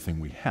us everything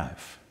we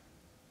have.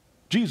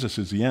 Jesus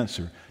is the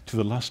answer to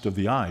the lust of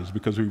the eyes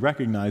because we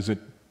recognize that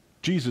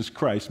Jesus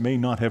Christ may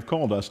not have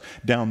called us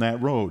down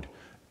that road.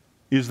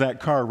 Is that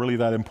car really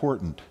that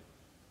important?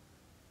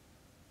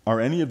 Are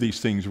any of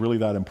these things really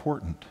that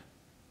important?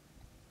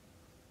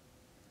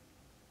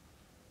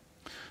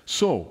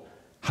 So,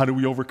 how do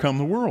we overcome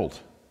the world?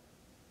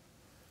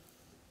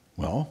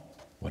 Well,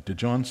 what did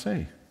John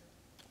say?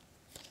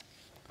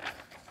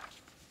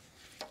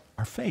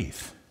 Our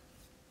faith.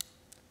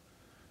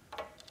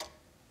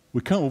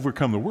 We can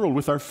overcome the world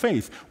with our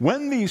faith.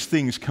 When these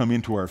things come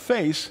into our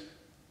face,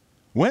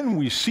 when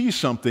we see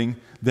something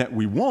that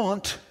we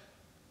want,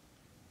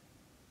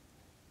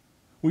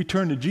 we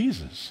turn to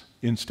Jesus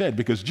instead,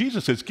 because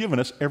Jesus has given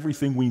us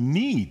everything we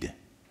need.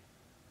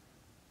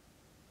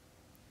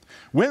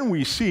 When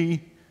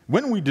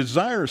we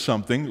desire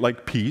something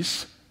like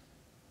peace,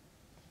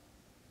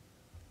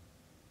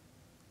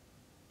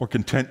 or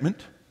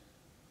contentment,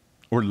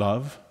 or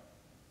love,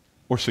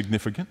 or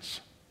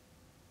significance,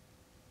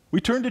 we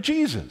turn to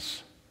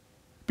Jesus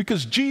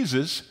because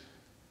Jesus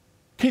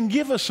can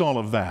give us all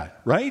of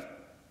that, right?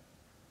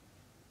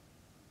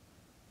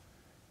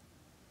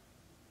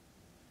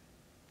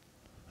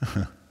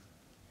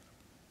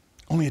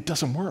 Only it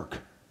doesn't work,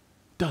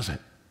 does it?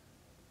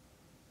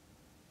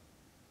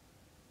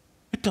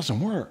 It doesn't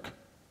work.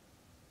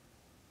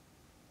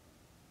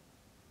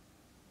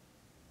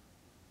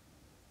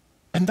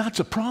 And that's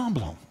a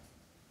problem.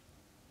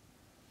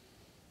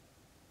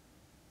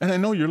 And I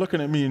know you're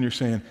looking at me and you're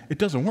saying, it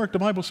doesn't work. The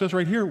Bible says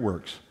right here it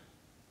works.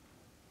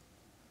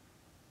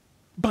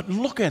 But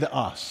look at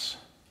us,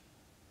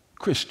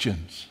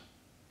 Christians.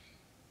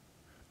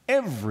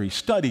 Every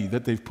study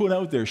that they've put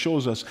out there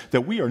shows us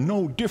that we are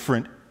no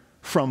different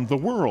from the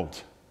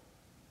world.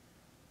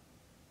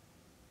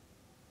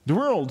 The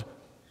world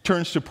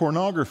turns to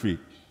pornography.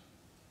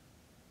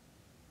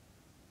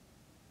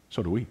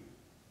 So do we.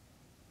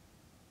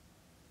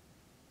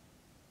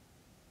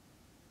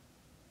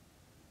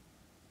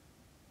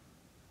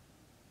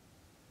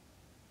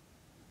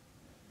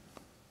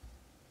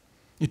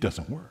 It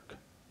doesn't work.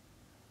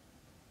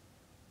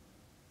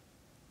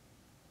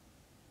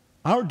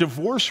 Our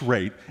divorce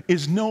rate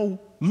is no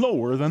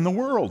lower than the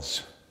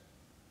world's.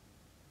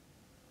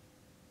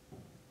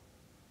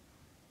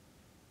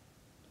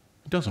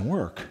 It doesn't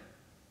work.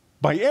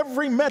 By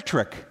every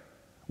metric,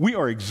 we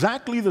are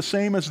exactly the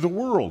same as the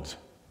world.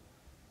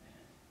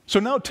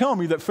 So now tell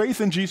me that faith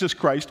in Jesus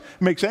Christ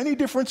makes any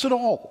difference at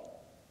all.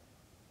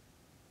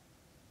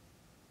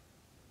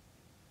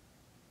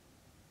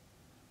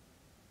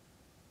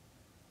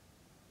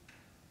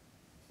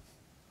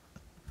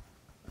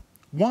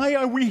 Why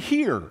are we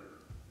here?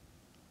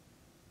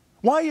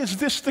 Why is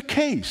this the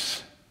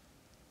case?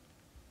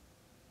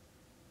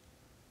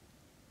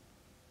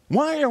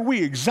 Why are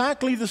we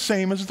exactly the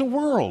same as the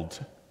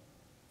world?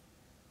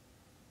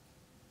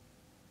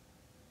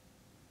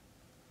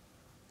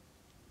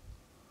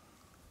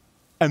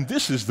 And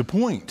this is the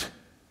point.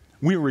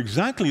 We are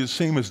exactly the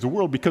same as the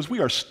world because we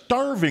are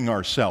starving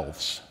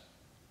ourselves.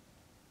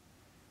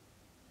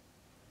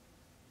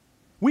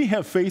 We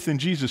have faith in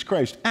Jesus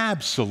Christ,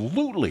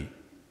 absolutely.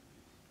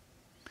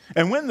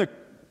 And when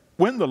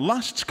the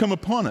lusts come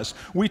upon us,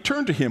 we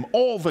turn to Him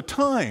all the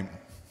time.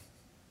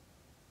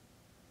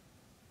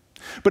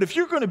 But if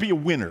you're going to be a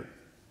winner,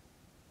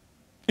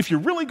 if you're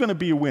really going to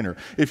be a winner,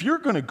 if you're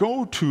going to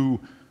go to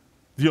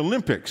the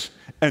Olympics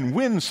and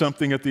win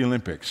something at the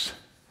Olympics,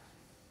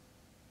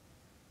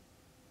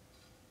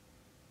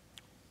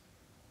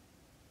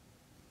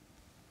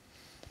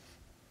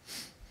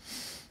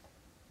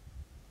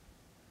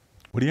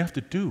 what do you have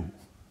to do?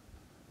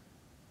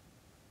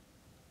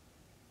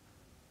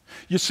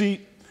 You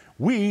see,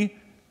 we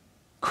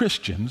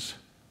Christians,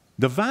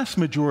 the vast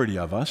majority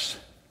of us,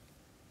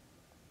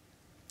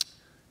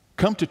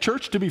 come to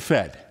church to be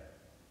fed,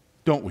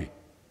 don't we?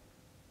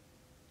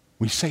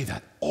 We say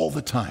that all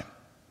the time.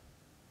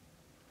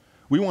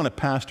 We want a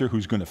pastor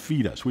who's going to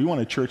feed us. We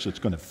want a church that's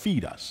going to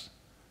feed us.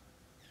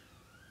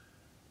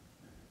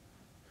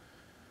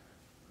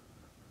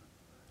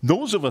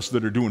 Those of us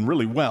that are doing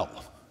really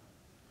well,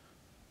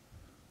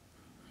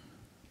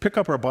 pick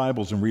up our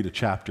Bibles and read a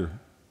chapter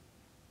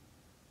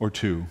or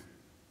two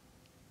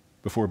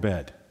before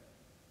bed.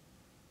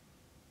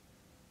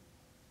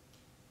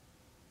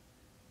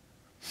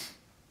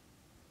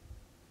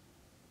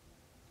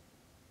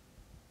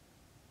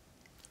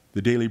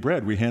 The daily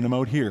bread, we hand them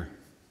out here.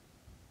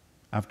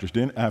 After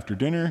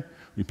dinner,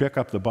 we pick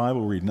up the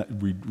Bible,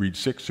 read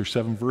 6 or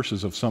 7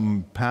 verses of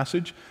some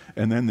passage,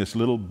 and then this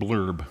little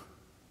blurb.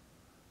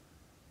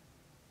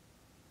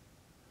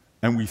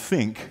 And we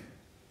think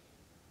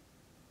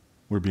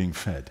we're being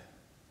fed.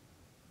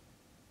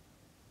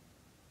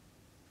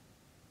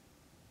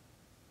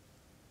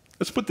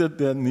 Let's put that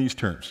in these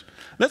terms.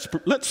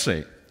 Let's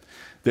say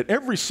that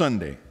every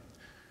Sunday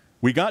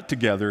we got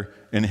together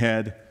and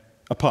had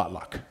a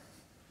potluck.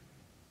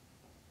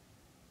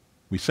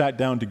 We sat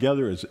down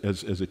together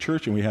as a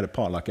church and we had a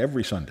potluck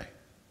every Sunday.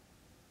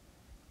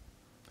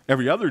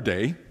 Every other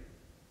day,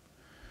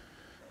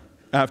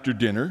 after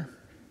dinner,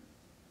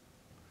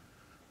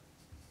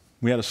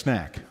 we had a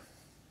snack.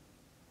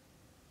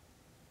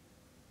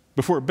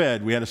 Before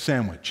bed, we had a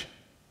sandwich.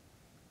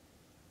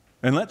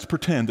 And let's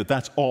pretend that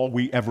that's all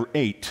we ever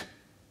ate.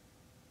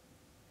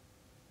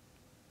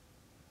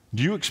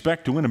 Do you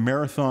expect to win a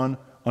marathon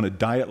on a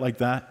diet like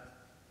that?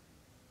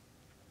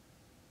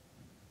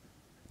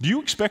 Do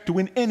you expect to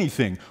win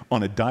anything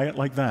on a diet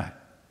like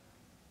that?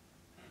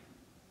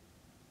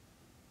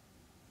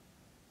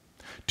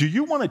 Do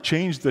you want to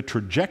change the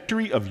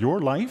trajectory of your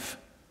life?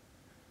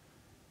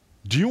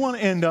 Do you want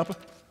to end up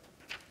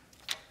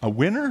a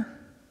winner?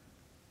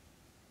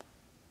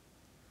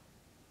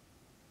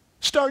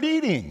 Start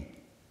eating.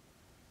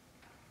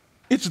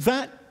 It's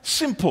that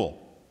simple.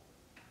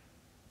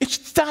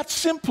 It's that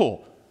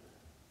simple.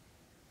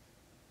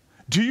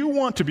 Do you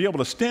want to be able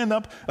to stand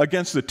up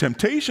against the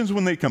temptations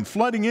when they come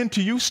flooding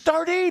into you?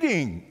 Start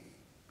eating.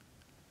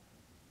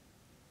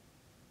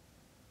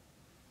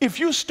 If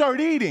you start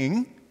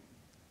eating,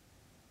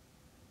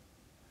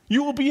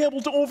 you will be able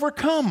to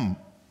overcome.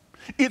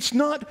 It's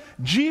not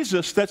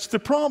Jesus that's the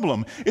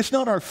problem. It's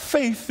not our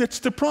faith that's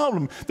the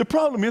problem. The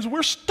problem is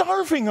we're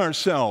starving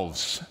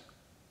ourselves.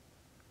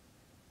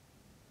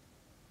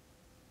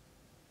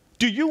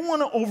 Do you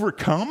want to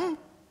overcome?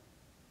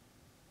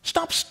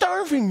 Stop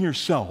starving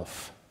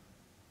yourself.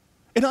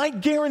 And I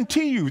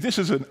guarantee you, this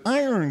is an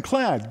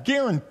ironclad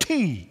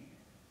guarantee.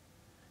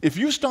 If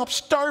you stop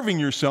starving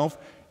yourself,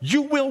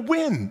 you will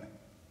win.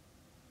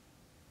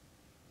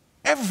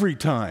 Every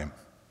time.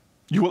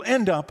 You will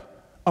end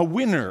up a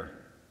winner.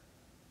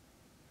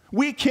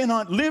 We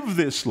cannot live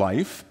this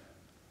life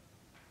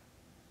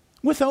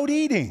without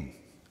eating.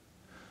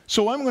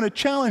 So I'm going to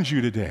challenge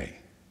you today.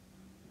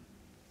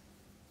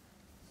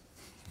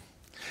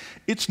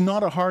 It's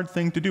not a hard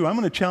thing to do. I'm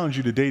going to challenge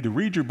you today to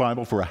read your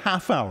Bible for a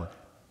half hour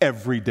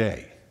every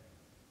day.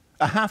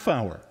 A half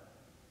hour.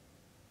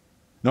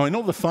 Now, I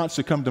know the thoughts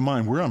that come to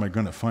mind, where am I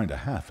going to find a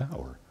half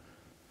hour?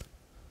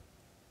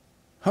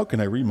 How can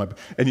I read my Bible?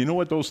 And you know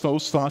what those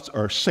thoughts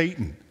are?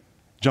 Satan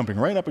jumping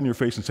right up in your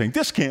face and saying,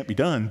 this can't be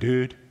done,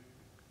 dude.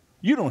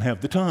 You don't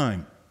have the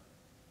time.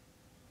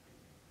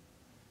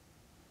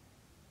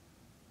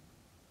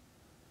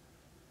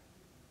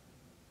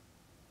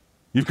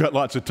 You've got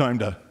lots of time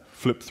to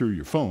flip through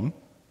your phone.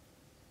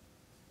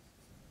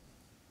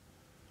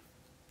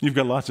 You've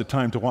got lots of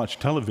time to watch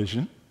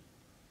television.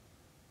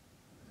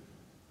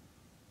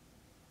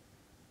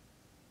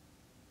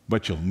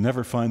 But you'll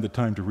never find the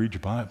time to read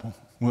your Bible,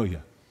 will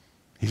you?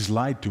 He's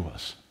lied to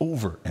us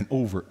over and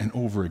over and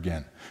over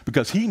again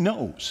because he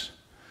knows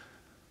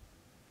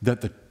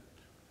that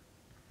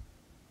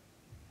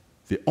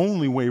the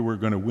only way we're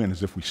going to win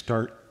is if we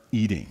start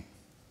eating.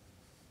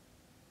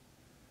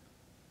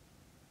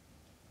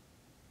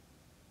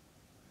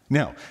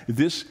 Now,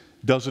 this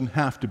doesn't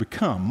have to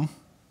become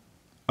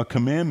a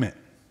commandment,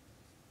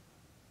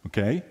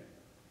 okay?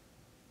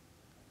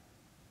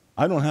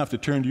 I don't have to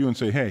turn to you and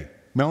say, hey,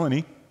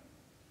 Melanie,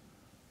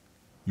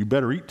 you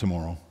better eat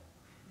tomorrow.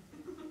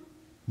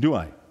 Do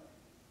I?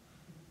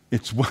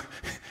 It's what,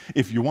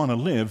 if you want to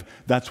live,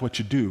 that's what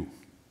you do.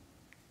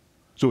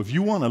 So if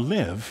you want to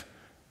live,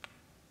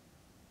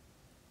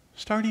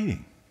 start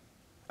eating.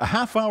 A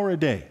half hour a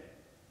day.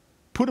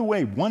 Put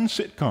away one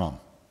sitcom.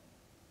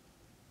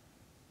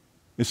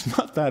 It's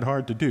not that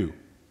hard to do.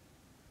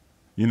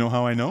 You know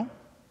how I know?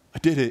 I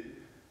did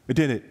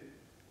it.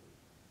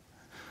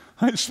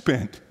 I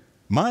spent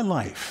my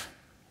life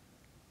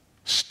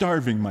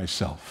starving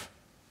myself.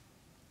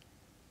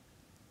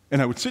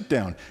 And I would sit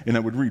down and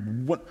I would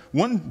read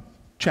one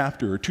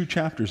chapter or two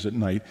chapters at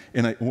night,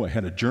 and I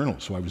had a journal,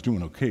 so I was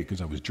doing okay because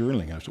I was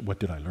journaling. I said, what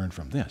did I learn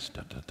from this?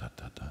 Da, da, da,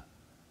 da, da.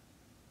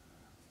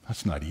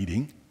 That's not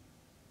eating.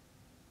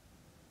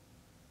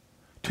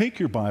 Take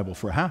your Bible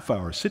for a half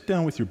hour, sit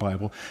down with your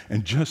Bible,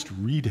 and just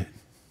read it.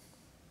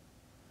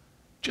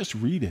 Just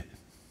read it.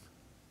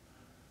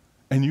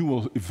 And you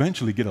will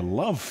eventually get a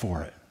love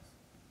for it.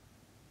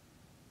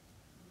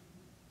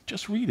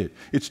 Just read it.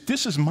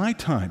 This is my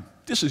time.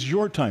 This is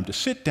your time to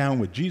sit down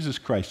with Jesus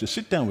Christ, to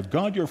sit down with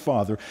God your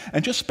Father,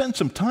 and just spend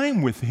some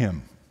time with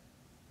him.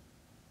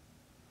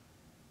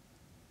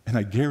 And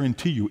I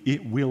guarantee you,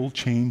 it will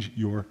change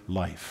your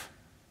life.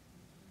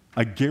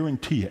 I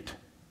guarantee it.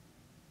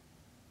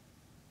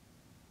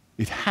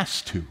 It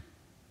has to.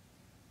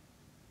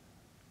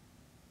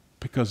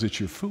 Because it's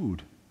your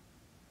food.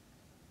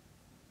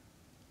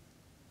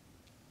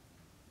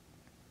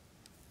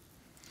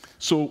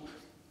 So,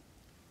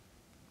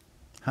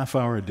 half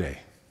hour a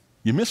day.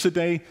 You miss a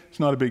day, it's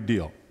not a big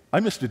deal. I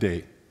missed a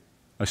day.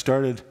 I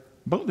started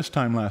about this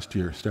time last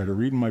year, started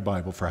reading my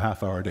Bible for a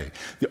half hour a day.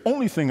 The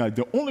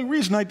only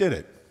reason I did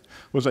it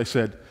was I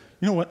said,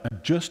 you know what, I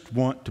just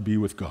want to be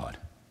with God.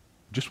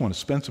 I just want to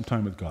spend some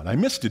time with God. I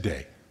missed a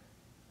day.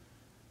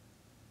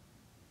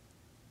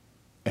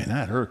 And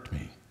that irked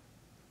me.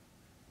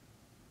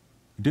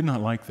 I did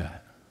not like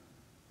that.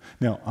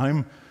 Now,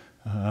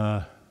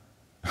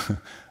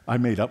 I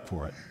made up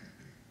for it,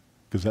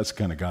 because that's the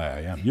kind of guy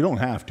I am. You don't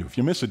have to. If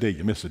you miss a day,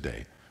 you miss a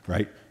day,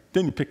 right?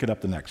 Then you pick it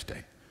up the next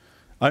day.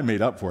 I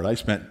made up for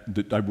it.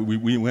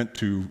 We went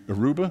to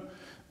Aruba,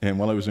 and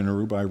while I was in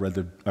Aruba,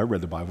 I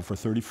read the Bible for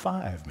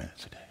 35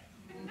 minutes a day.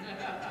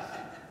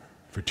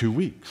 For 2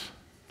 weeks.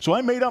 So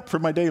I made up for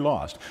my day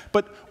lost.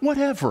 But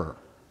whatever.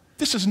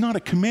 This is not a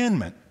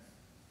commandment.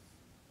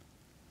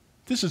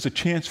 This is a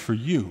chance for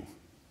you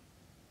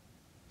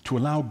to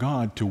allow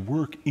God to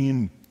work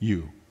in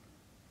you.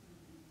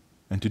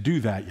 And to do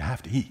that, you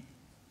have to eat.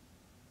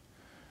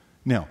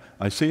 Now,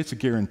 I say it's a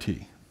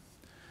guarantee.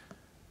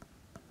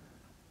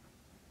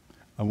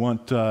 I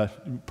want,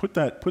 put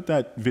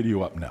that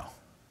video up now.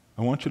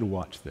 I want you to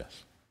watch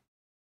this.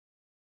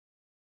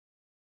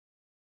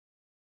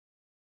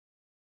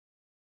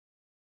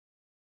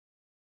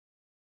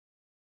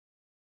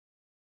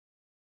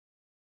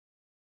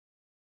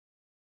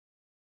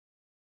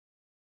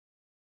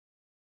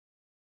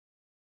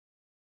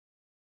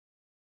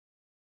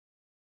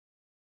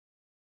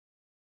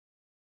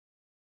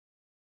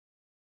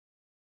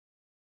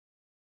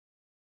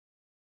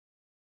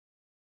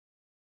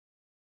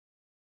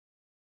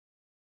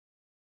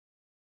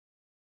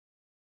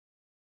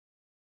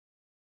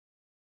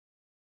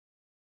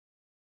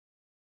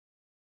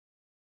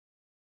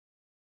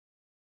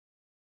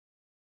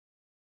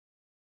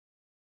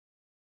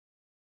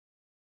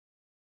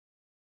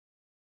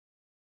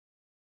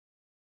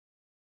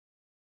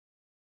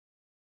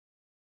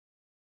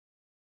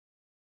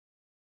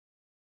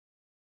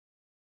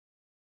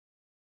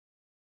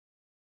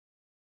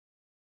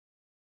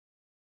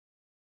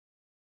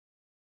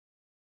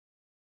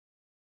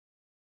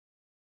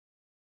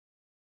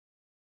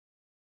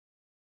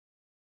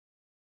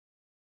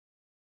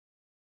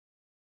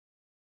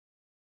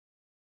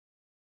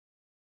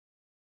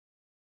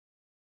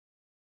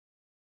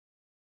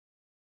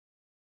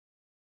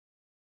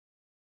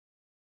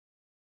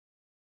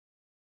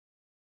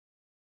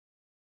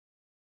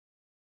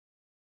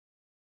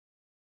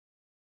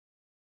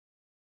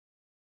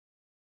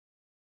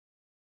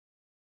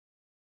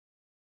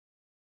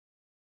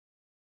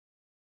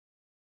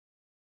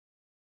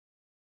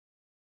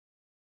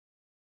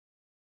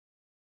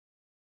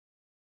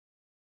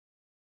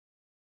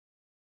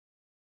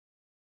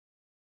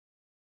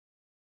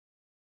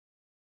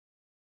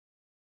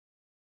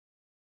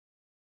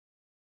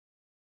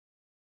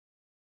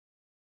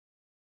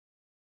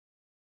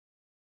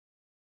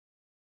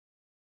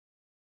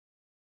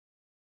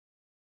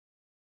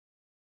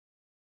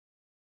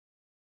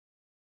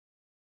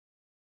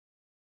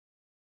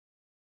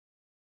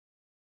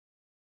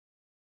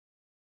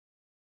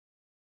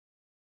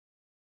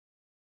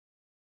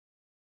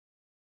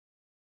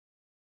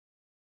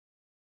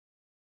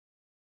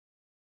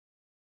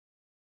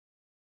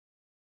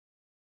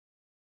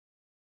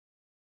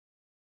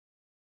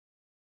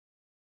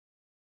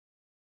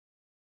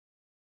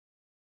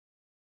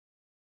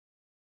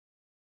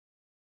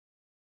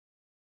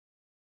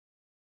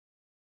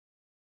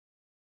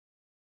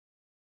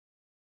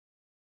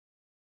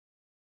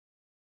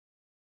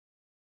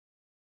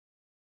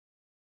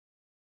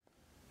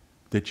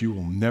 that you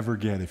will never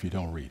get if you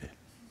don't read it.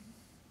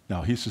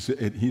 Now, he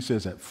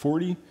says at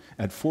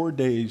 4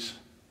 days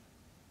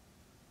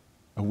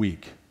a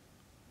week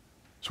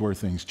is where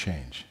things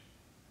change.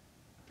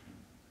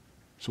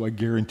 So I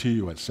guarantee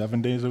you at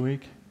 7 days a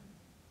week,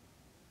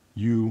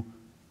 you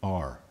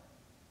are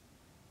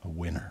a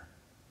winner.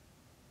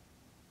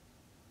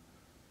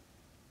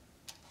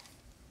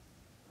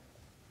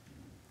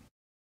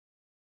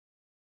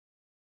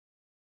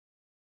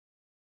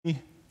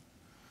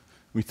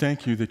 We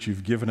thank you that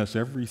you've given us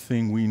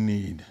everything we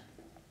need.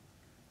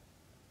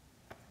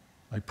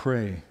 I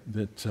pray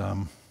that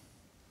you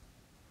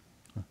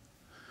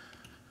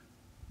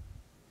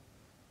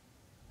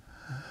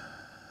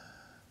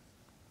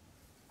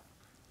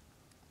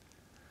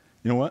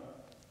know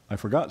what? I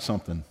forgot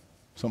something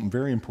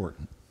very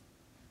important.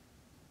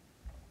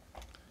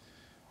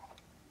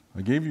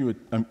 I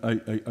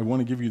want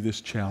to give you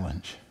this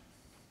challenge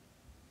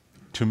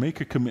to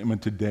make a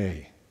commitment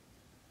today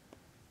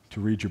to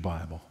read your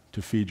Bible,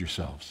 to feed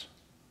yourselves.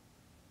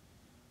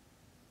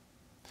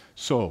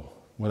 So,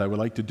 what I would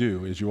like to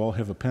do is you all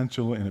have a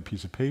pencil and a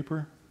piece of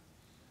paper.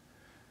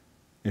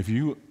 If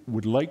you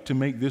would like to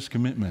make this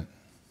commitment,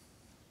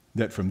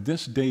 that from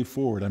this day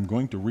forward, I'm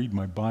going to read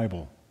my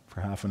Bible for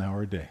half an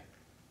hour a day,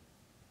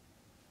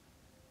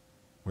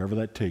 wherever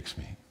that takes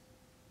me.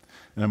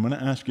 And I'm going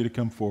to ask you to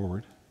come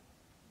forward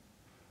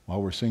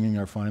while we're singing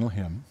our final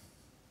hymn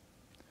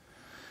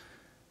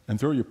and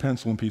throw your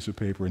pencil and piece of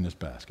paper in this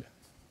basket.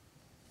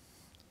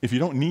 If you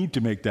don't need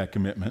to make that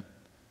commitment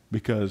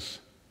because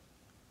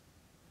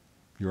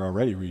you're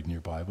already reading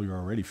your Bible, you're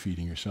already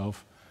feeding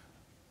yourself,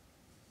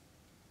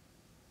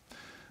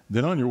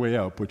 then on your way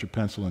out, put your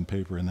pencil and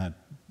paper in that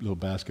little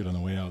basket on the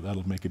way out.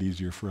 That'll make it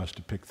easier for us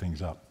to pick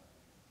things up.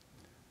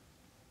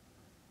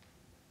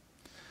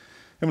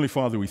 Heavenly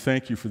Father, we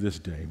thank you for this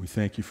day. We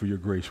thank you for your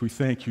grace. We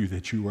thank you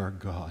that you are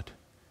God,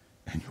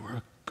 and you are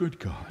a good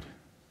God.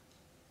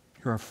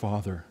 You're our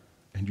Father,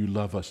 and you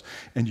love us,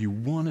 and you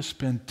want to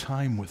spend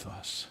time with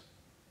us.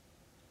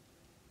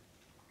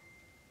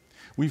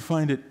 We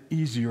find it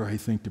easier, I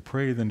think, to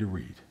pray than to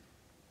read,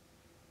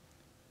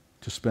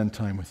 to spend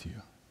time with you.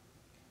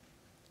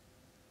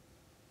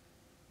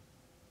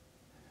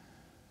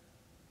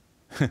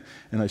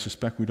 And I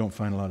suspect we don't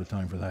find a lot of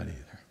time for that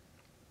either.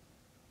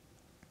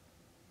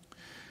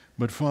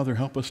 But Father,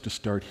 help us to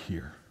start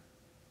here.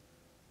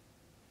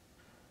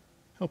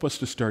 Help us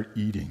to start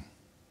eating,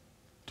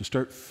 to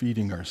start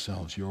feeding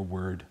ourselves your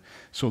word,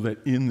 so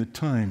that in the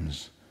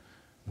times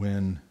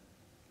when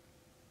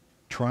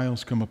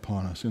trials come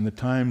upon us, in the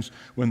times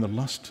when the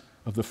lust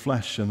of the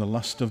flesh and the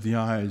lust of the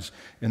eyes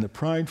and the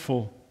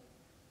prideful,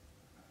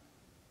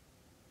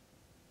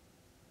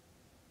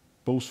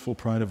 boastful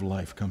pride of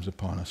life comes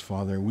upon us,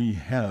 Father, we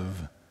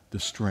have the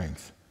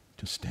strength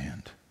to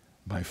stand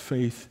by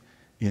faith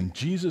in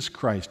Jesus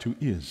Christ, who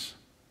is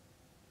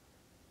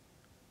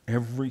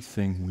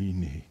everything we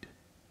need.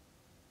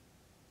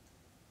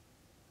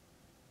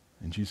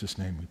 In Jesus'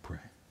 name we pray.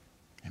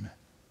 Amen.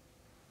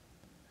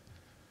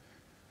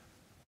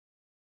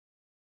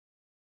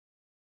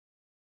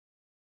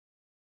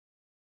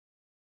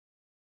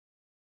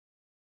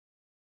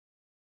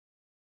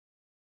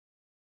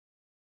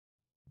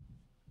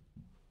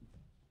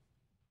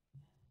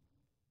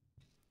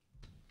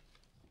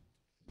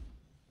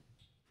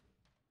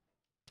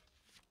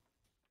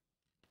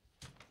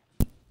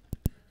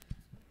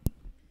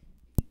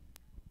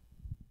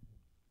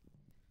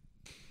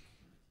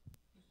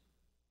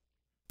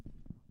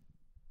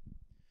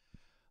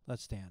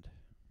 Let's stand.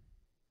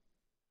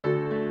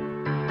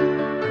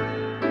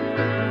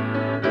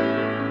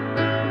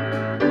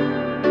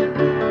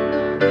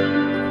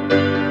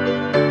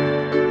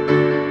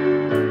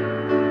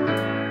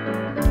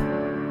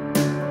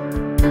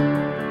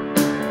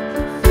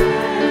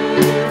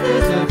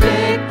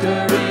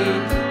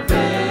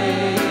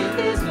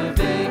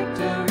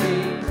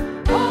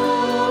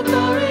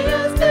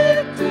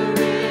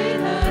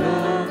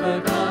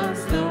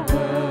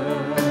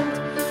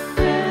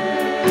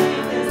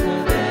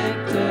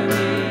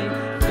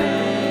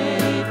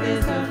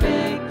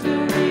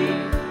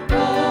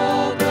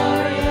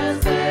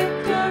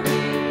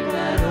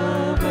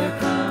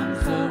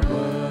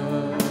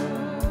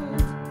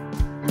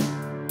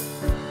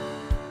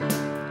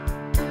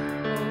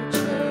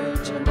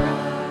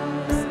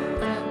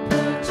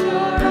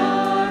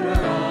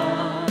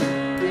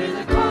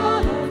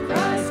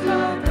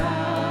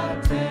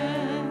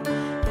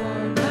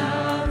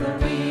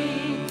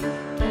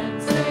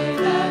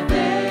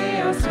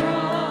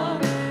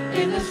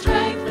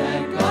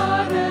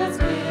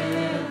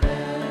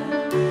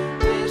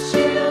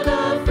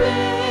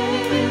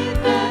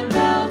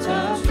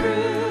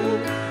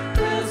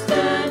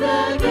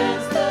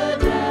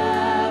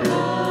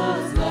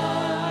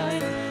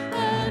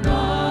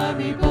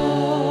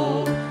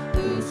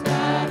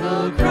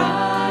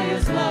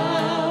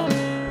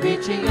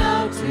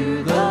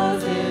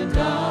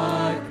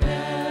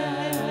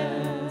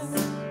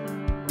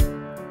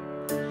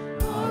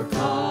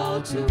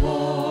 To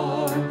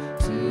war,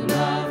 to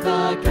love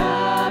the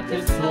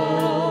captive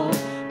soul,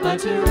 but but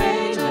to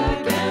rage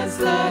against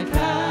the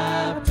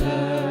captor,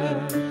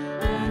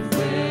 and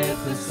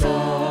with the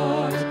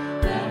sword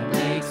that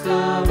makes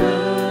the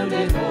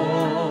wounded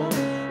whole,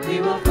 we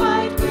will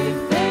fight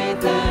with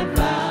faith and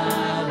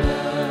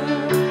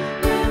valor.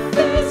 When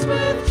faced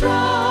with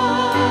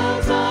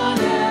trials on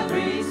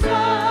every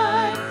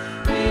side,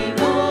 we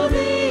know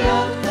the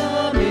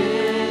outcome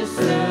is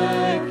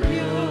secure,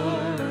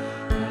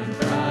 and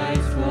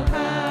Christ will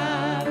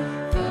have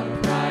the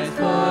prize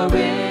for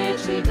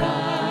which he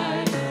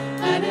died,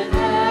 an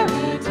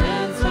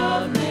inheritance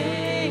of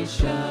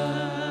nations.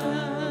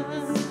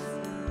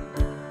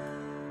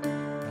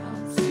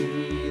 Come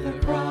see the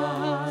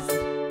cross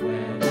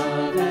where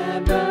love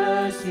and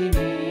mercy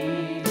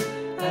meet,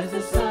 as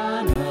the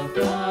Son of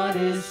God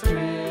is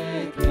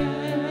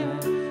stricken.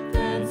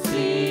 Then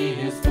see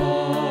his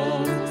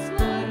foes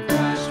lie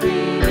crushed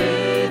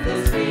beneath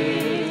his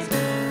feet,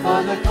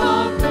 for the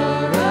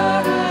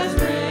conqueror has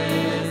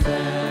risen.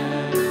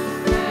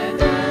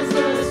 And as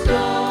the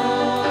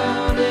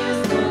stone is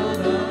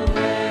rolled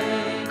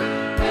away,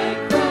 and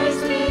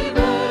Christ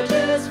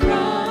emerges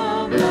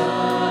from the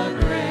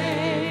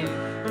grave,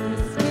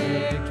 this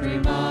victory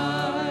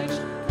march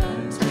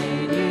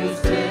continues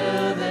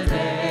till the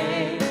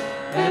day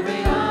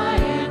every eye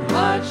and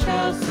heart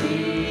shall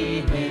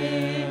see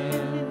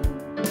him.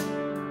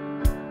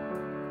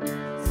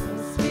 So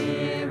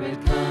Spirit,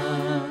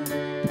 come,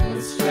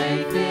 put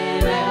strength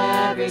in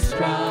every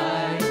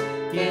stride,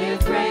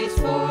 give grace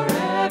for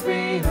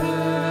every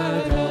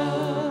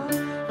hurdle,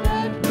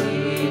 that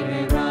we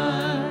may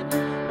run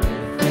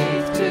with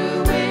faith to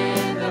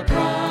win the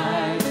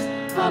prize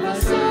of a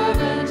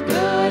servant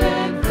good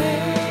and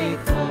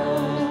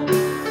faithful.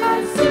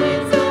 As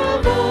sins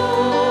of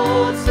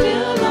old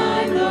still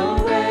line the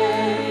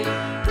way,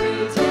 we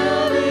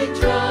tell the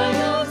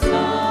triumphs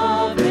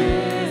of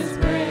his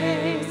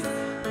grace.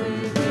 We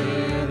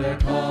hear their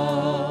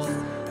calls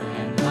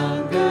and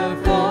hunger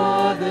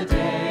for the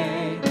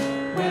day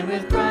when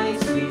with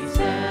Christ we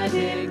stand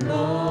in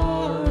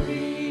glory.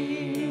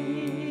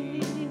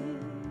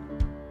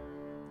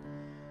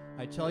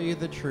 I tell you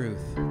the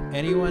truth,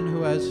 anyone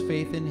who has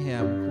faith in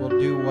him will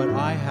do what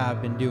I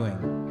have been doing.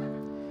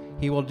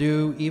 He will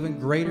do even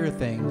greater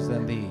things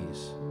than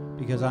these,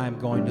 because I am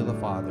going to the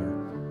Father.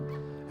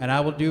 And I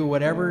will do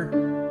whatever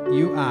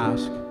you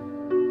ask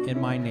in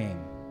my name,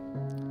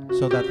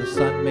 so that the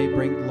Son may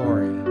bring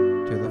glory